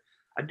 but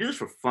I do this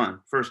for fun,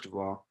 first of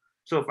all.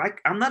 So if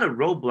I'm not a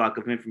roadblock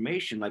of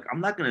information, like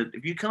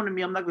if you come to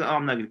me, I'm not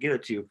gonna give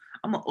it to you.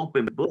 I'm an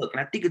open book.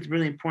 And I think it's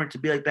really important to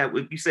be like that.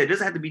 Like you said, it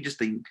doesn't have to be just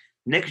the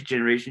next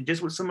generation,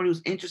 just with somebody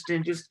who's interested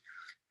in just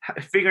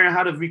figuring out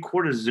how to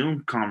record a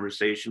Zoom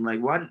conversation. Like,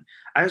 why?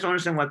 I just don't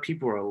understand why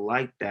people are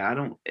like that.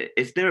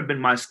 It's never been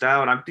my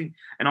style. And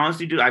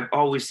honestly, dude, I've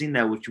always seen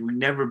that with you. We've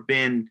never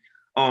been,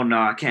 oh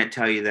no, I can't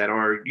tell you that.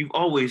 Or you've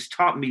always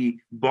taught me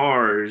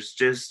bars,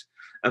 just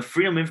a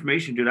freedom of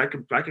information, dude. I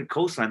could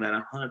co-sign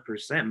that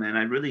 100%, man.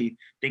 I really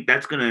think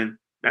that's the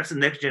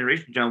next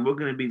generation, John. We're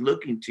gonna be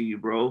looking to you,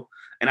 bro.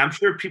 And I'm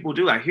sure people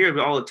do. I hear it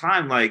all the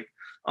time, like,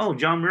 oh,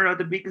 John Muir at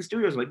the Beacon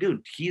Studios. Like,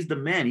 dude, he's the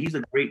man. He's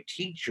a great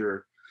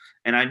teacher.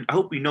 And I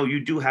hope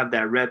you do have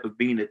that rep of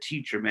being a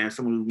teacher, man.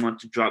 Someone who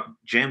wants to drop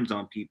gems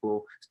on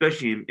people,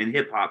 especially in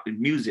hip hop and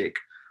music.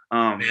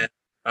 Man,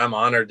 I'm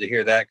honored to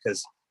hear that,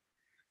 because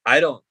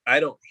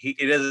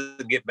it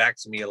doesn't get back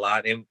to me a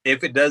lot. And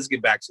if it does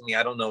get back to me,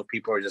 I don't know if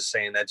people are just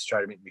saying that to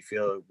try to make me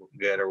feel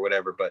good or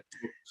whatever, but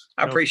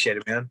I appreciate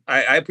it, man.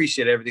 I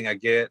appreciate everything I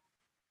get.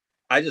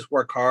 I just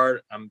work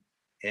hard.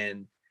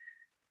 And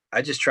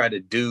I just try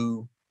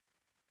to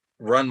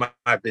run my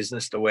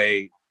business the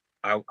way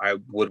I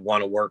would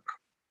want to work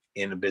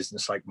in a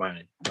business like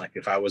mine, like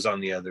if I was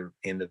on the other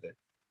end of it.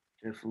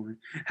 Definitely.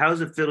 How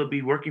does it feel to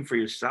be working for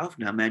yourself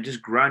now, man?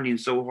 Just grinding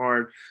so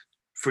hard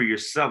for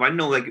yourself. I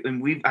know, like,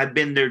 and I've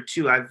been there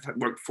too. I've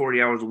worked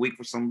 40 hours a week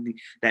for something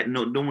that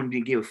no one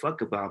didn't give a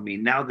fuck about me.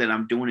 Now that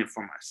I'm doing it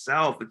for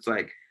myself, it's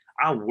like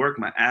I'll work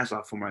my ass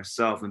off for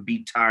myself and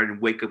be tired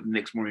and wake up the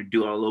next morning and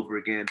do it all over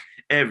again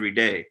every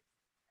day.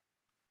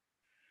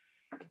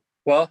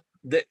 Well,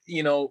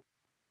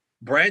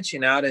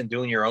 branching out and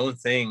doing your own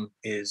thing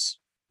is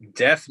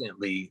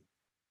definitely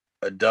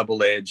a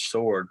double-edged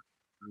sword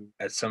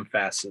at some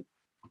facet.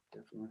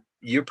 Definitely.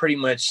 You're pretty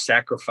much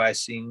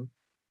sacrificing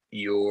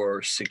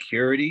your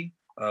security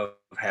of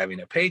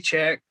having a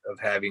paycheck, of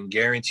having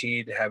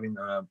guaranteed, having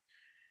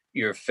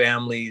your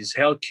family's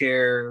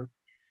healthcare,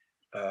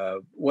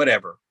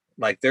 whatever.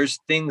 Like, there's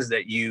things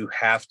that you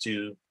have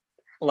to,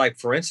 like,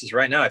 for instance,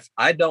 right now, if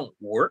I don't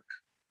work,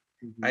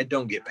 I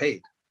don't get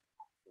paid.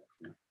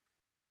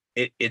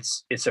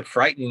 It's a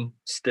frightening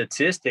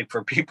statistic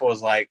for people.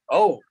 Is like,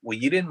 oh, well,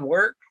 you didn't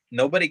work.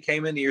 Nobody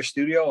came into your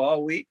studio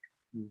all week.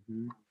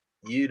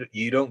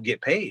 You don't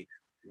get paid.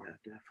 Yeah,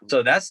 definitely.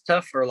 So that's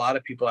tough for a lot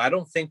of people. I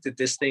don't think that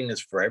this thing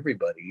is for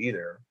everybody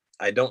either.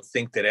 I don't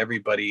think that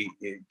everybody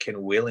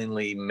can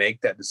willingly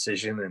make that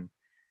decision and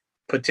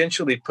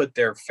potentially put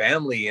their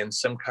family in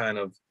some kind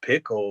of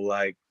pickle,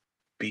 like,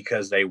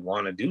 because they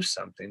want to do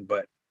something.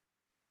 But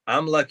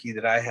I'm lucky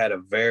that I had a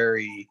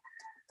very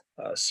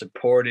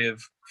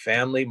supportive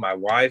family. My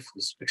wife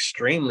was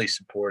extremely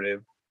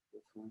supportive.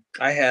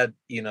 I had,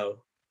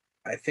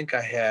 I think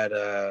I had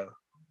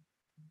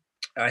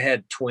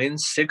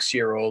twins,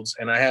 6-year-olds,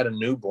 and I had a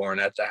newborn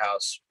at the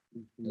house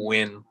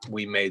when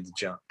we made the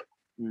jump.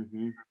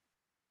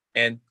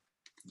 And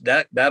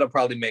that'll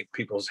probably make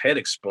people's head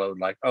explode.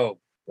 Like, oh,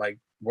 like,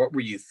 what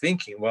were you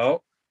thinking?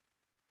 Well,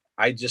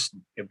 I just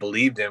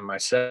believed in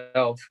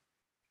myself.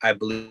 I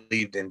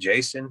believed in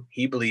Jason.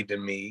 He believed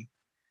in me.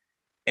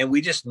 And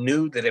we just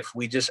knew that if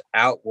we just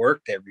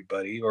outworked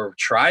everybody, or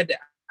tried to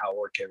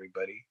outwork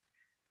everybody,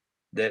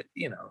 that,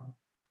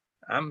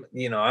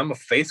 I'm a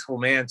faithful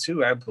man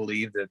too. I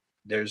believe that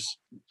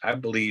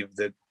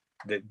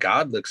that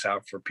God looks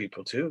out for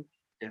people too.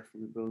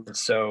 Definitely. And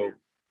so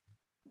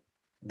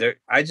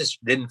I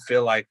just didn't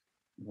feel like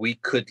we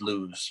could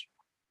lose.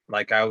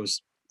 Like,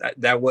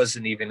 that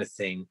wasn't even a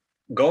thing.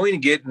 Going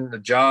and getting a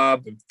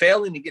job and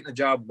failing to get a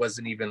job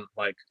wasn't even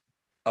like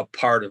a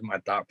part of my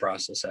thought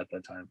process at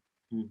that time.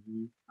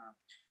 Mm-hmm.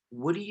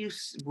 What do you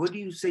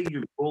say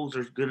your goals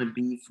are going to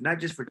be, not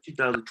just for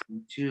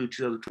 2022,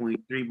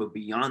 2023, but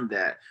beyond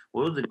that?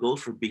 What are the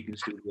goals for Beacon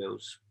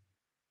Studios?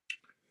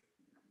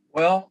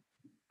 Well,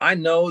 I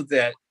know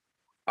that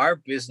our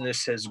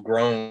business has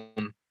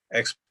grown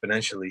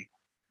exponentially.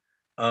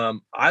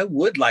 I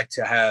would like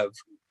to have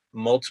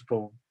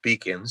multiple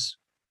beacons.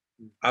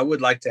 I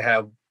would like to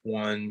have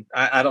one.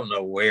 I don't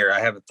know where. I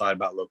haven't thought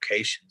about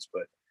locations,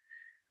 but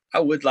I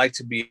would like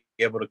to be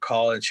able to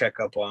call and check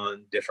up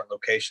on different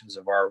locations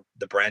of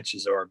the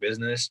branches of our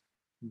business.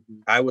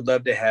 Mm-hmm. I would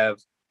love to have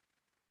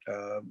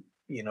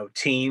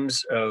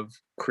teams of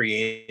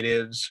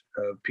creatives,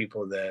 of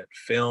people that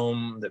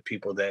film, that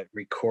people that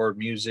record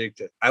music.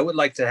 That I would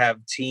like to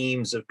have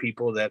teams of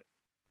people that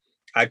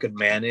I could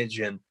manage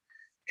and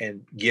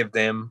give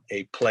them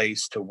a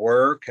place to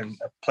work and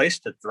a place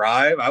to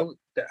thrive.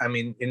 I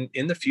mean,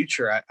 in the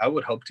future, I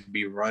would hope to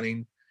be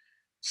running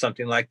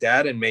something like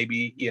that, and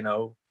maybe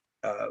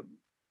uh,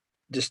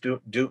 just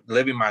do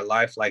living my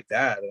life like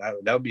that.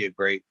 That would be a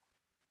great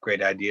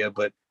idea.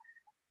 But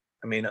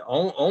I mean,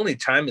 only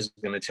time is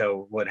going to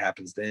tell what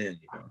happens then.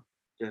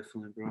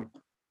 Definitely, bro.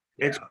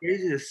 It's Yeah.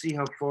 crazy to see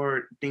how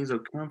far things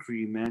have come for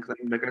you, man.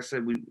 Like I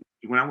said,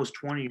 when I was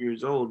 20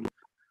 years old,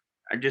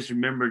 I just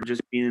remember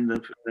just being in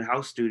the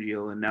house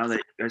studio, and now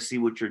that I see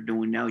what you're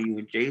doing now, you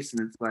and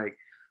Jason, it's like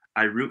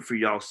I root for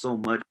y'all so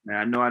much, man.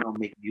 I know I don't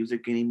make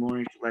music anymore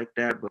and shit like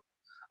that, but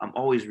I'm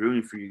always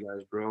rooting for you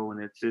guys, bro.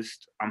 And it's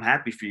just I'm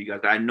happy for you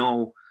guys. I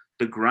know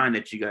the grind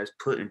that you guys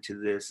put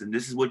into this, and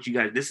this is what you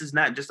guys. This is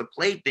not just a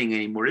play thing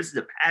anymore. This is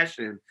a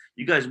passion.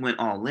 You guys went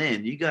all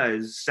in. You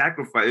guys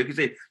sacrificed. Like you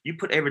say, you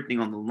put everything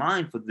on the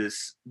line for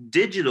this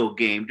digital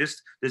game,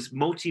 just this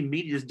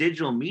multimedia, this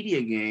digital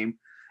media game.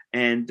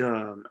 And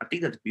I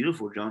think that's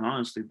beautiful, John.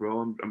 Honestly, bro,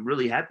 I'm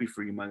really happy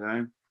for you, my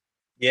guy.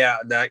 Yeah,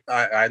 that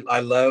I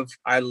love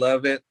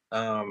it.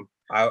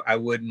 I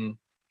wouldn't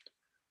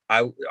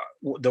I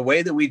the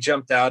way that we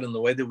jumped out and the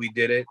way that we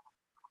did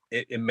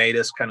it made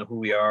us kind of who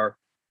we are.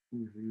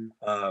 Mm-hmm.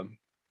 Um,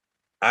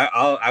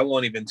 I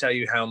won't even tell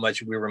you how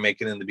much we were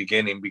making in the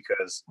beginning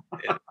because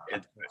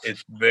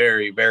it's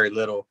very very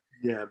little.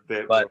 Yeah,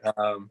 bet, But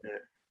bro.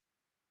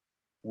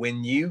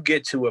 when you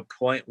get to a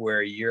point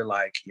where you're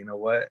like, you know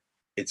what,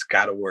 it's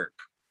got to work.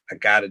 I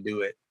got to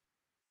do it,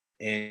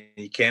 and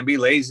you can't be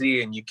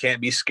lazy and you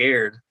can't be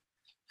scared.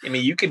 I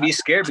mean, you can be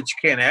scared, but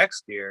you can't act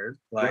scared.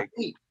 Like,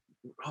 Right.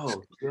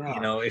 Oh,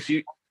 yeah, if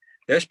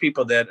there's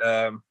people that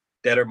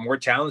are more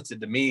talented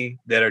than me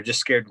that are just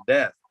scared to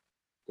death,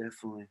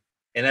 definitely.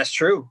 and that's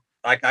true.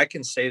 Like, I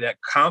can say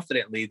that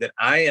confidently that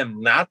I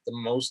am not the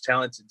most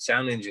talented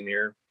sound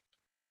engineer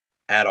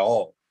at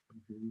all,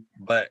 Mm-hmm.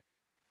 but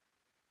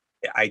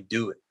I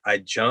do it. I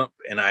jump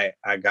and I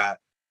got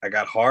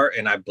heart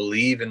and I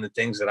believe in the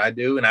things that I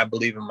do and I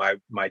believe in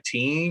my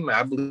team.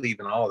 I believe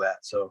in all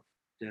that. So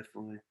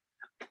Definitely.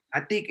 I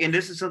think, and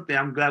this is something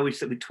I'm glad we're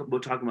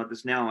talking about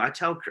this now.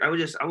 I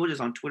was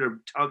just on Twitter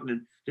talking to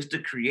just the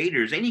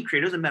creators, any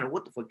creator, doesn't matter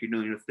what the fuck you're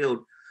doing in the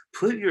field.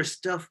 Put your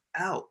stuff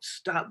out.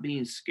 Stop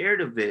being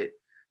scared of it.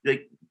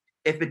 Like,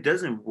 if it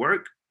doesn't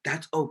work,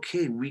 that's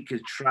okay. We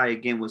could try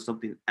again with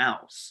something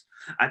else.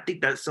 I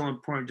think that's so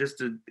important.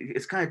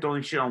 It's kind of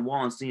throwing shit on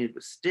wall and seeing if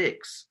it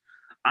sticks.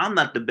 I'm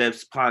not the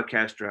best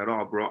podcaster at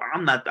all, bro.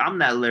 I'm not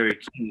Larry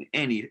King in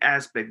any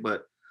aspect,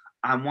 but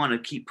I want to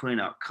keep putting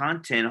out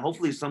content.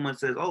 Hopefully someone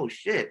says, oh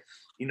shit,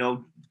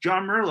 John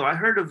Merlo, I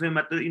heard of him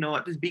at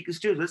this Beacon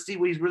Studios. Let's see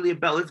what he's really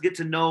about. Let's get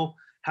to know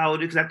how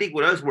it is. Cause I think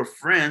with us, we're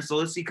friends. So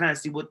let's see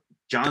what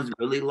John's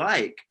really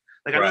like.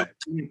 Like, I know right.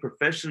 in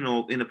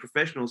a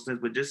professional sense,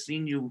 but just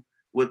seeing you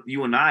with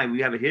you and I,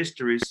 we have a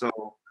history. So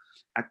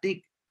I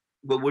think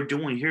what we're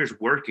doing here is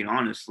working,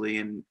 honestly.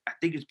 And I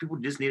think it's people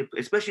just need,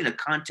 especially in a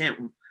content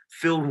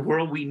filled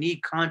world, we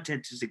need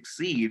content to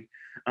succeed.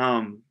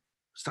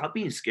 Stop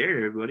being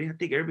scared, everybody. I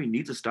think everybody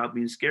needs to stop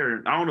being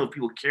scared. I don't know if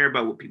people care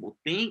about what people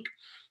think.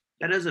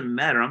 That doesn't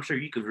matter. I'm sure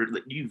you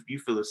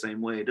feel the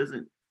same way. It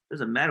doesn't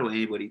matter what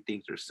anybody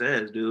thinks or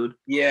says, dude.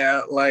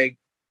 Yeah, like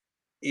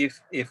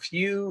if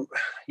you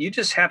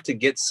just have to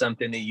get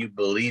something that you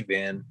believe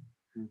in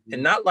Mm-hmm.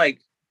 and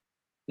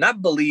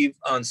not believe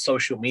on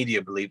social media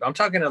believe. I'm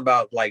talking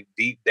about like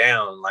deep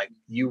down, like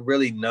you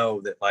really know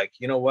that, like,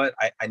 you know what,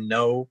 I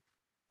know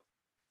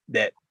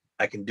that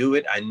I can do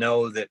it. I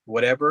know that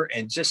whatever,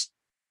 and just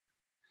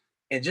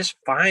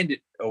find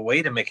a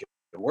way to make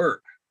it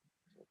work.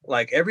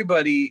 Like,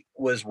 everybody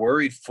was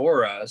worried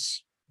for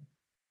us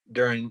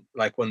during,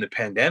 like, when the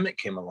pandemic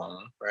came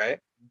along, right?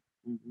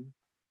 Mm-hmm.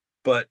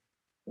 But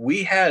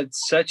we had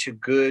such a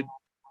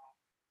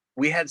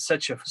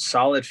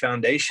solid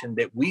foundation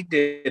that we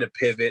did a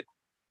pivot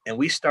and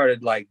we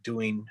started like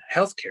doing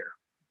healthcare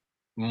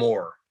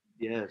more.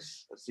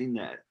 Yes, I've seen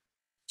that.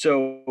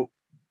 So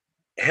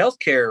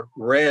healthcare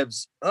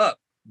revs up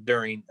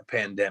during a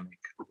pandemic.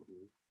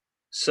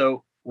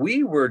 So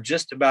we were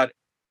just about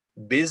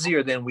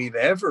busier than we've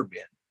ever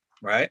been,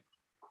 right?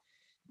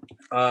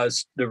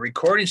 The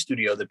recording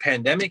studio, the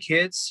pandemic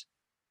hits,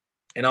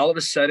 and all of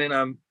a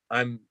sudden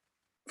I'm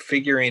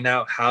figuring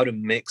out how to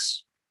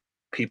mix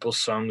people's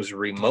songs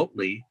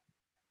remotely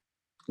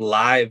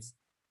live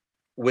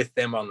with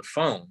them on the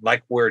phone,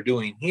 like we're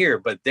doing here,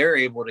 but they're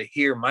able to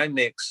hear my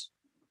mix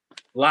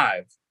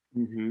live,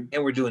 Mm-hmm.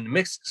 and we're doing the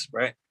mixes,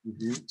 right?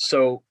 Mm-hmm.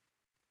 So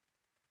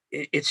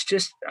it's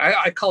just,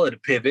 I call it a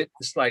pivot.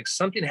 It's like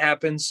something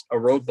happens, a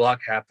roadblock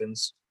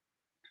happens.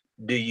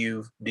 Do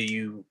you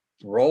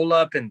roll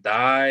up and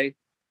die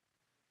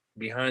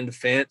behind the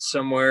fence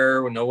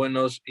somewhere where no one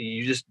knows?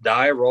 You just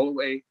die, roll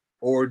away,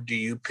 or do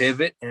you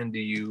pivot and do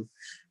you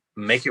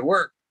make it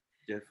work?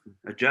 Definitely.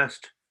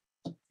 Adjust.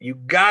 You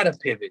gotta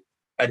pivot,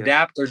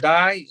 adapt or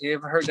die. You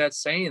ever heard that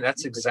saying?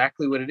 That's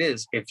exactly what it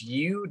is. If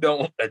you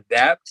don't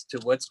adapt to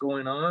what's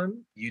going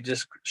on, you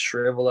just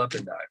shrivel up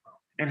and die.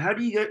 And how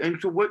do you get?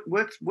 And so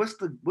what's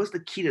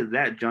the key to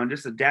that, John?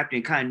 Just adapting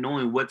and kind of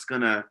knowing what's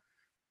gonna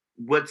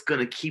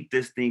keep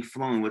this thing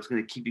flowing, what's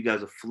gonna keep you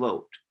guys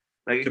afloat.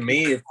 Like, To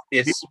me,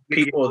 it's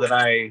people that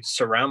I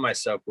surround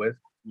myself with.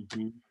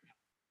 Mm-hmm.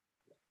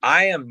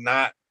 I am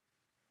not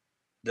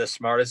the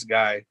smartest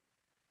guy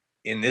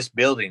in this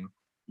building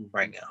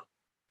right now,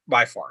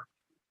 by far.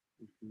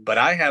 But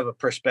I have a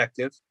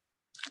perspective,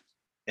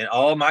 and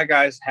all my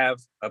guys have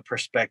a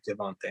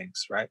perspective on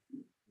things, right?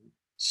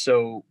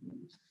 So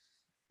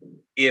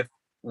if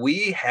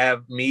we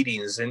have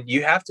meetings, and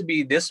you have to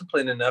be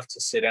disciplined enough to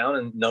sit down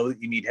and know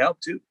that you need help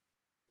too.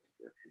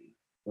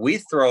 We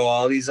throw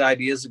all these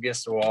ideas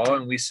against the wall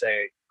and we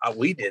say,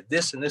 we did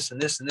this and this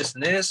and this and this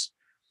and this.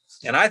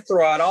 And I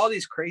throw out all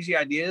these crazy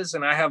ideas,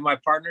 and I have my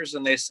partners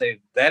and they say,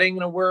 that ain't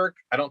going to work.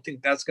 I don't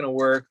think that's going to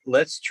work.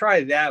 Let's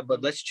try that,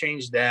 but let's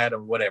change that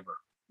and whatever.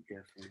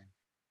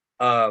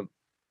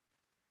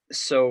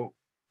 So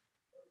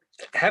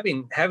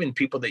having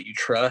people that you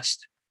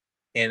trust,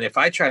 and if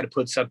I try to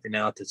put something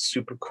out that's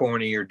super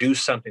corny or do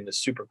something that's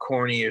super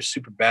corny or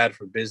super bad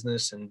for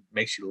business and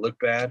makes you look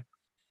bad,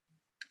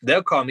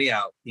 they'll call me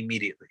out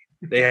immediately.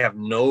 They have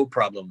no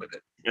problem with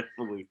it.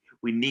 Definitely.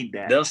 We need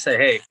that. They'll say,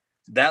 hey,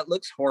 that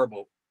looks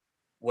horrible.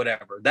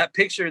 Whatever. That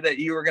picture that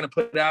you were going to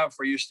put out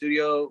for your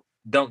studio,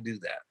 don't do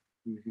that.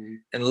 Mm-hmm.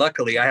 And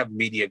luckily I have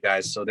media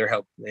guys, so they're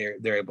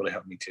able to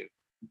help me too.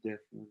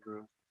 Definitely,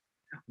 bro.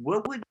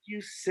 What would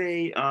you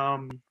say? I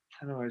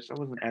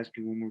wasn't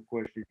asking one more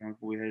question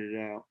before we headed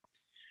out.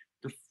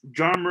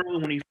 John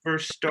Merlin, when he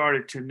first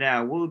started to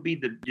now, what would be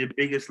the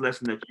biggest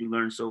lesson that you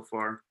learned so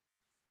far?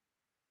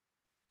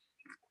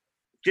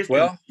 Just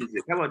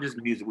music. How about just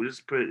music? We'll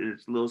just put it in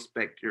its little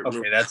spectrum.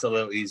 Okay, that's a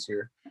little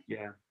easier.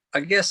 Yeah. I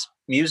guess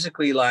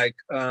musically, like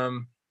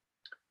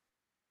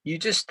you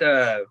just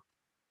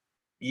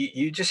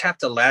you just have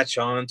to latch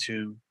on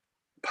to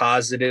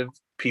positive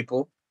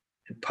people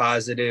and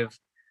positive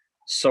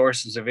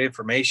sources of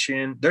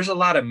information. There's a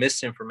lot of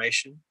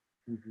misinformation.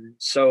 Mm-hmm.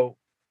 So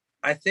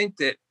I think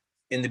that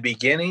in the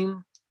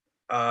beginning,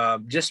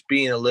 just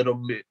being a little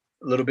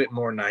bit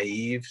more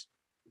naive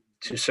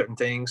to certain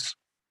things.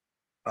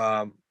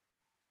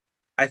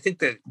 I think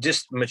that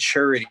just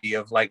maturity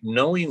of like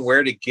knowing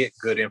where to get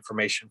good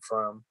information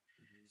from,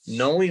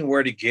 knowing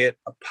where to get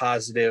a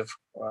positive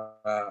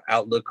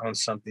outlook on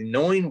something,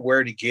 knowing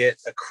where to get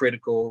a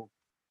critical,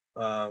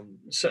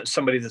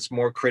 somebody that's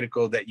more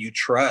critical that you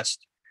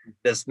trust,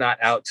 that's not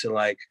out to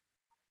like,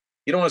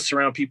 you don't want to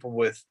surround people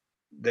with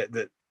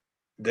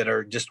that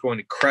are just going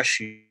to crush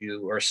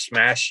you or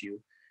smash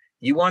you.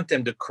 You want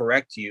them to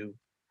correct you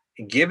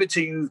and give it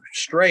to you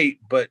straight,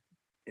 but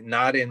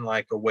not in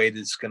like a way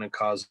that's going to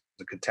cause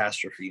a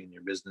catastrophe in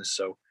your business.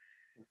 So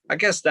I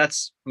guess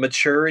that's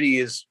maturity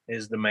is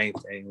the main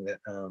thing that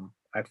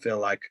I feel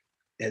like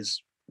has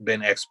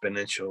been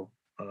exponential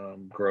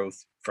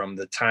growth from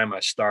the time I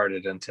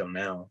started until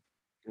now.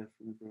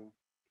 Definitely, bro.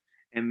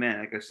 And man,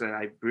 like I said,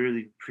 I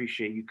really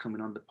appreciate you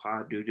coming on the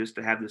pod, dude, just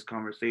to have this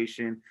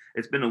conversation.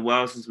 It's been a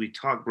while since we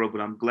talked, bro,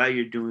 but I'm glad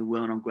you're doing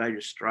well, and I'm glad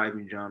you're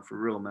striving, John, for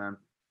real, man.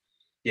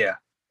 Yeah.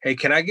 Hey,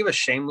 can I give a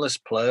shameless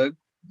plug?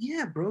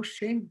 Yeah, bro.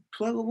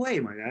 Plug away,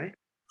 my guy.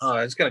 Oh,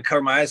 I was gonna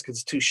cover my eyes because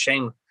it's too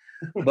shameless.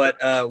 But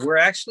we're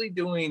actually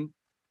doing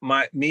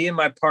me and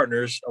my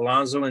partners,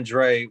 Alonzo and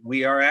Dre.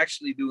 We are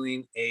actually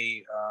doing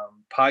a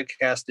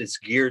podcast that's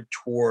geared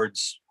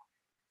towards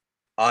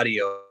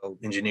audio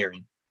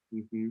engineering.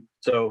 Mm-hmm.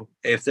 So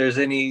if there's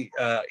any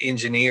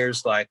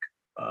engineers like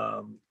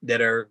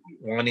that are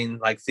wanting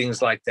like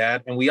things like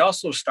that, and we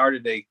also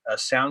started a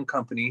sound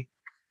company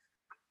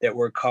that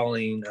we're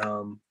calling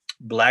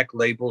Black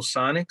Label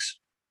Sonics.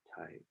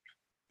 Type.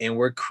 And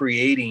we're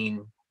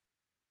creating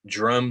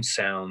drum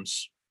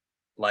sounds,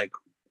 like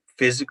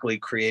physically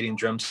creating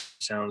drum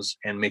sounds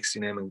and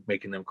mixing them and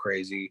making them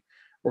crazy.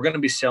 We're going to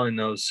be selling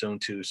those soon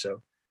too.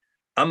 So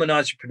I'm an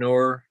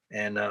entrepreneur,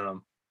 and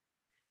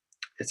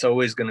it's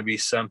always going to be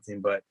something,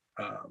 but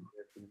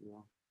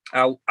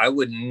I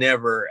would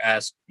never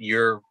ask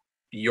your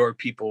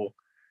people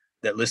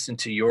that listen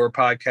to your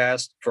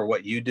podcast for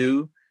what you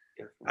do.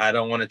 I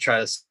don't want to try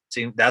to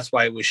seem, that's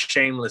why it was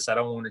shameless. I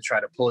don't want to try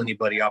to pull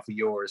anybody off of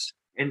yours.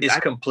 And it's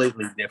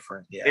completely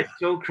different. Yeah. It's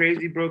so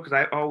crazy, bro, because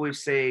I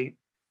always say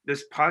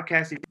this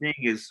podcasting thing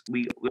is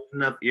we have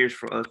enough ears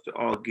for us to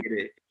all get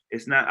it.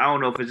 It's not, I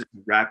don't know if it's a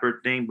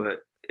rapper thing, but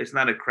it's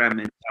not a crab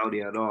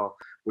mentality at all.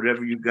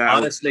 Whatever you got,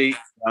 Honestly,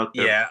 out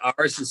there. yeah,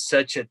 ours is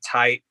such a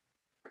tight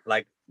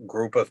like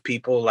group of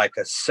people, like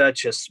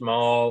such a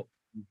small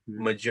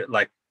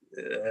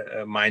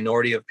a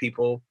minority of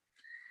people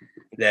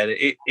that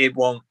it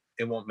won't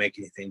make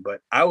anything.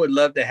 But I would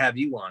love to have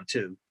you on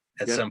too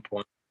at some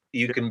point.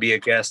 You can be a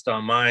guest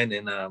on mine,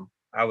 and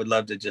I would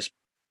love to just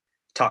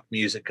talk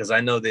music, because I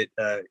know that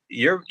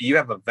you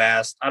have a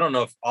vast, I don't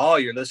know if all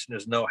your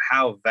listeners know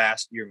how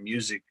vast your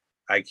music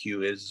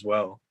IQ is as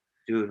well.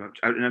 Dude,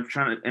 I'm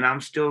trying to, and I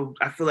feel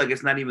like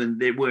it's not even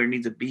there where it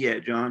needs to be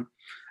at, John.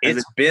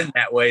 It's been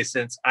that way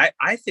since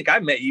I think I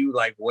met you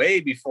like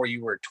way before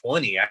you were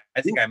 20.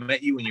 I think I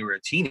met you when you were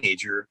a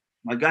teenager.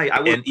 My guy,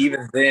 and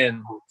even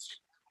then,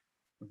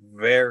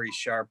 very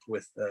sharp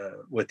with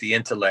the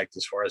intellect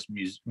as far as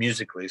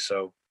musically.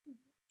 So,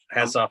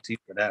 hats off to you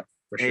for that.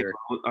 For sure.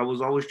 I was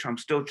always I'm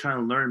still trying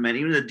to learn, man.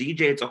 Even the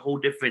DJ, it's a whole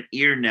different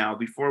ear now.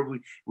 Before we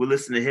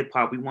listen to hip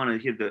hop, we want to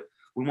hear the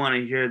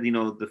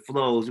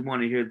flows. We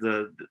want to hear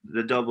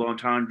the double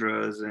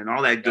entendres and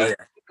all that good stuff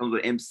that comes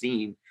with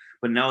MCing.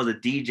 But now the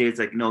DJ, it's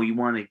like, no, you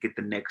want to get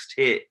the next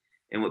hit,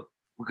 and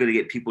we're gonna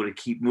get people to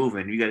keep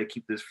moving. You got to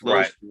keep this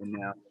flow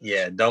now.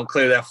 Yeah, don't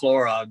clear that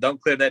floor out.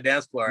 Don't clear that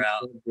dance floor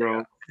out,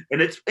 bro.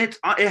 And it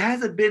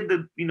hasn't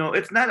been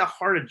it's not a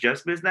hard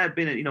adjustment. It's not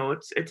been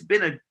it's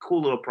been a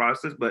cool little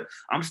process, but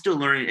I'm still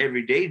learning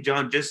every day,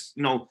 John. Just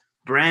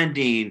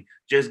branding,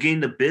 just getting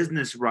the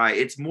business right.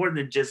 It's more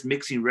than just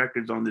mixing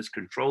records on this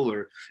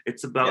controller.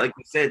 It's about, like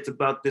you said, it's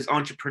about this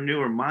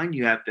entrepreneur mind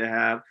you have to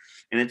have,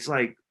 and it's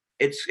like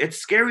it's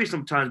scary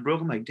sometimes, bro.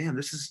 I'm like, damn,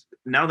 this is.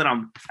 Now that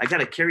I got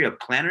to carry a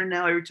planner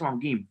now every time I'm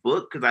getting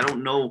booked, because I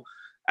don't know,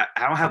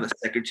 I don't have a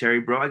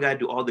secretary, bro. I got to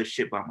do all this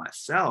shit by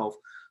myself.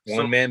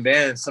 One-man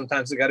band.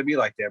 Sometimes it got to be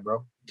like that, bro.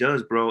 It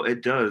does, bro.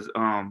 It does.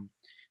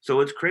 So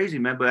it's crazy,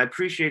 man. But I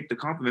appreciate the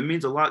compliment. It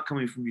means a lot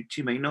coming from you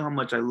too, man. You know how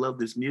much I love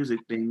this music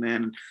thing,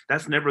 man.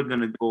 That's never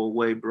gonna go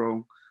away,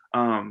 bro.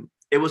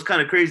 It was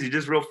kind of crazy,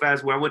 just real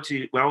fast. When I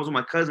was with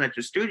my cousin at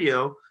your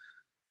studio,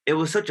 it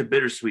was such a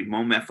bittersweet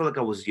moment. I felt like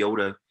I was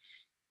Yoda.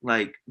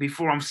 Like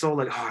before, I'm so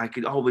like, I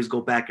could always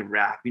go back and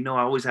rap. I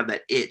always have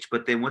that itch.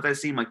 But then once I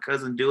see my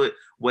cousin do it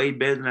way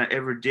better than I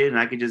ever did, and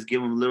I could just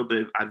give him a little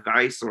bit of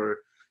advice, or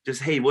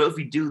just, hey, what if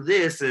we do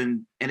this?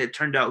 And it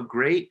turned out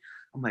great.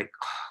 I'm like,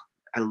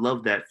 I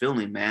love that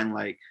feeling, man.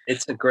 Like,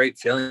 it's a great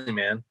feeling,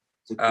 man.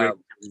 It's a great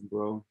feeling,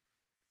 bro.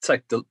 It's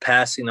like the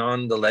passing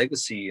on the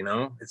legacy,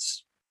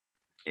 It's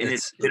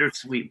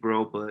bittersweet,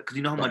 bro. But because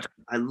you know how much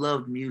I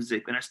love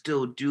music, and I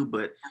still do,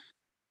 but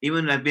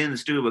even I've been in the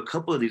studio with a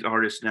couple of these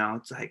artists now.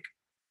 It's like,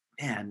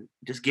 man,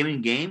 just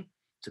giving game.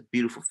 It's a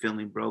beautiful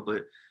feeling, bro.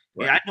 But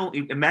yeah, I don't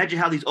imagine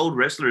how these old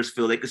wrestlers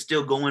feel. They could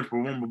still go in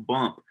for one more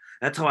bump.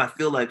 That's how I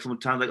feel like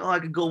sometimes. Like, I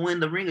could go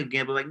in the ring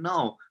again, but like,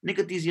 no, look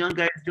at these young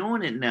guys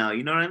doing it now.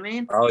 You know what I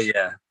mean? Oh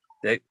yeah,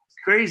 it's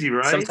crazy,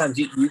 right? Sometimes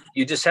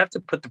you just have to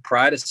put the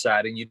pride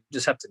aside, and you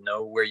just have to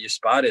know where your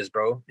spot is,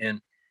 bro.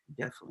 And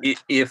definitely,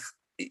 if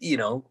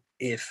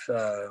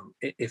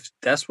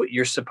that's what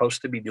you're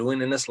supposed to be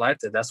doing in this life,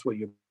 that's what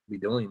you'll be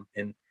doing.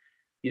 And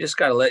you just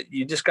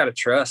gotta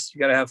trust. You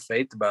gotta have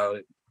faith about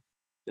it.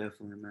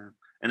 Definitely, man.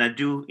 And I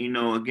do,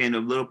 again, a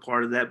little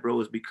part of that,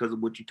 bro, is because of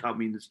what you taught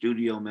me in the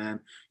studio,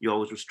 man. You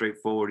always were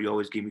straightforward. You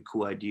always gave me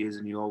cool ideas,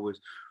 and you always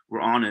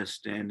were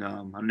honest. And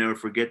I'll never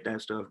forget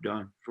that stuff,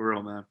 Don. For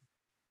real, man.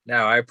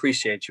 No, I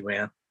appreciate you,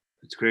 man.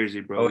 It's crazy,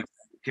 bro.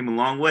 Came a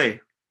long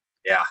way.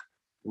 Yeah.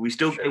 We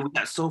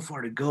got so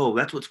far to go.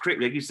 That's what's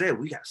crazy. Like you said,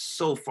 we got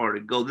so far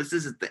to go. This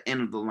isn't the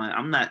end of the line.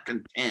 I'm not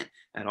content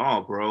at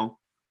all, bro.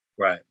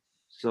 Right.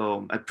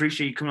 So I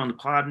appreciate you coming on the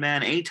pod,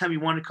 man. Anytime you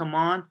want to come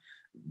on,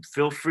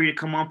 feel free to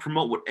come on,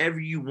 promote whatever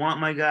you want,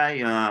 my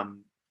guy.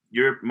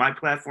 My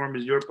platform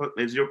is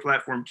your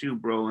platform too,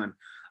 bro. And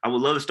I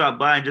would love to stop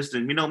by and just,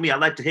 me, I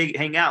like to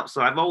hang out.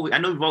 So I know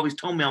you've always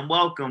told me I'm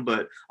welcome,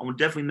 but I'm gonna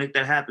definitely make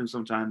that happen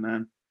sometime,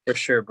 man. For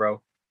sure,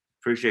 bro.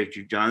 Appreciate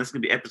you, John. This is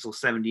gonna be episode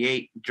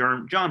 78.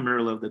 John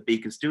Merle of the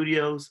Beacon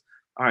Studios.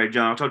 All right,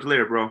 John. I'll talk to you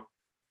later, bro.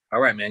 All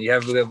right, man. You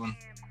have a good one.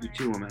 You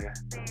too, my guy.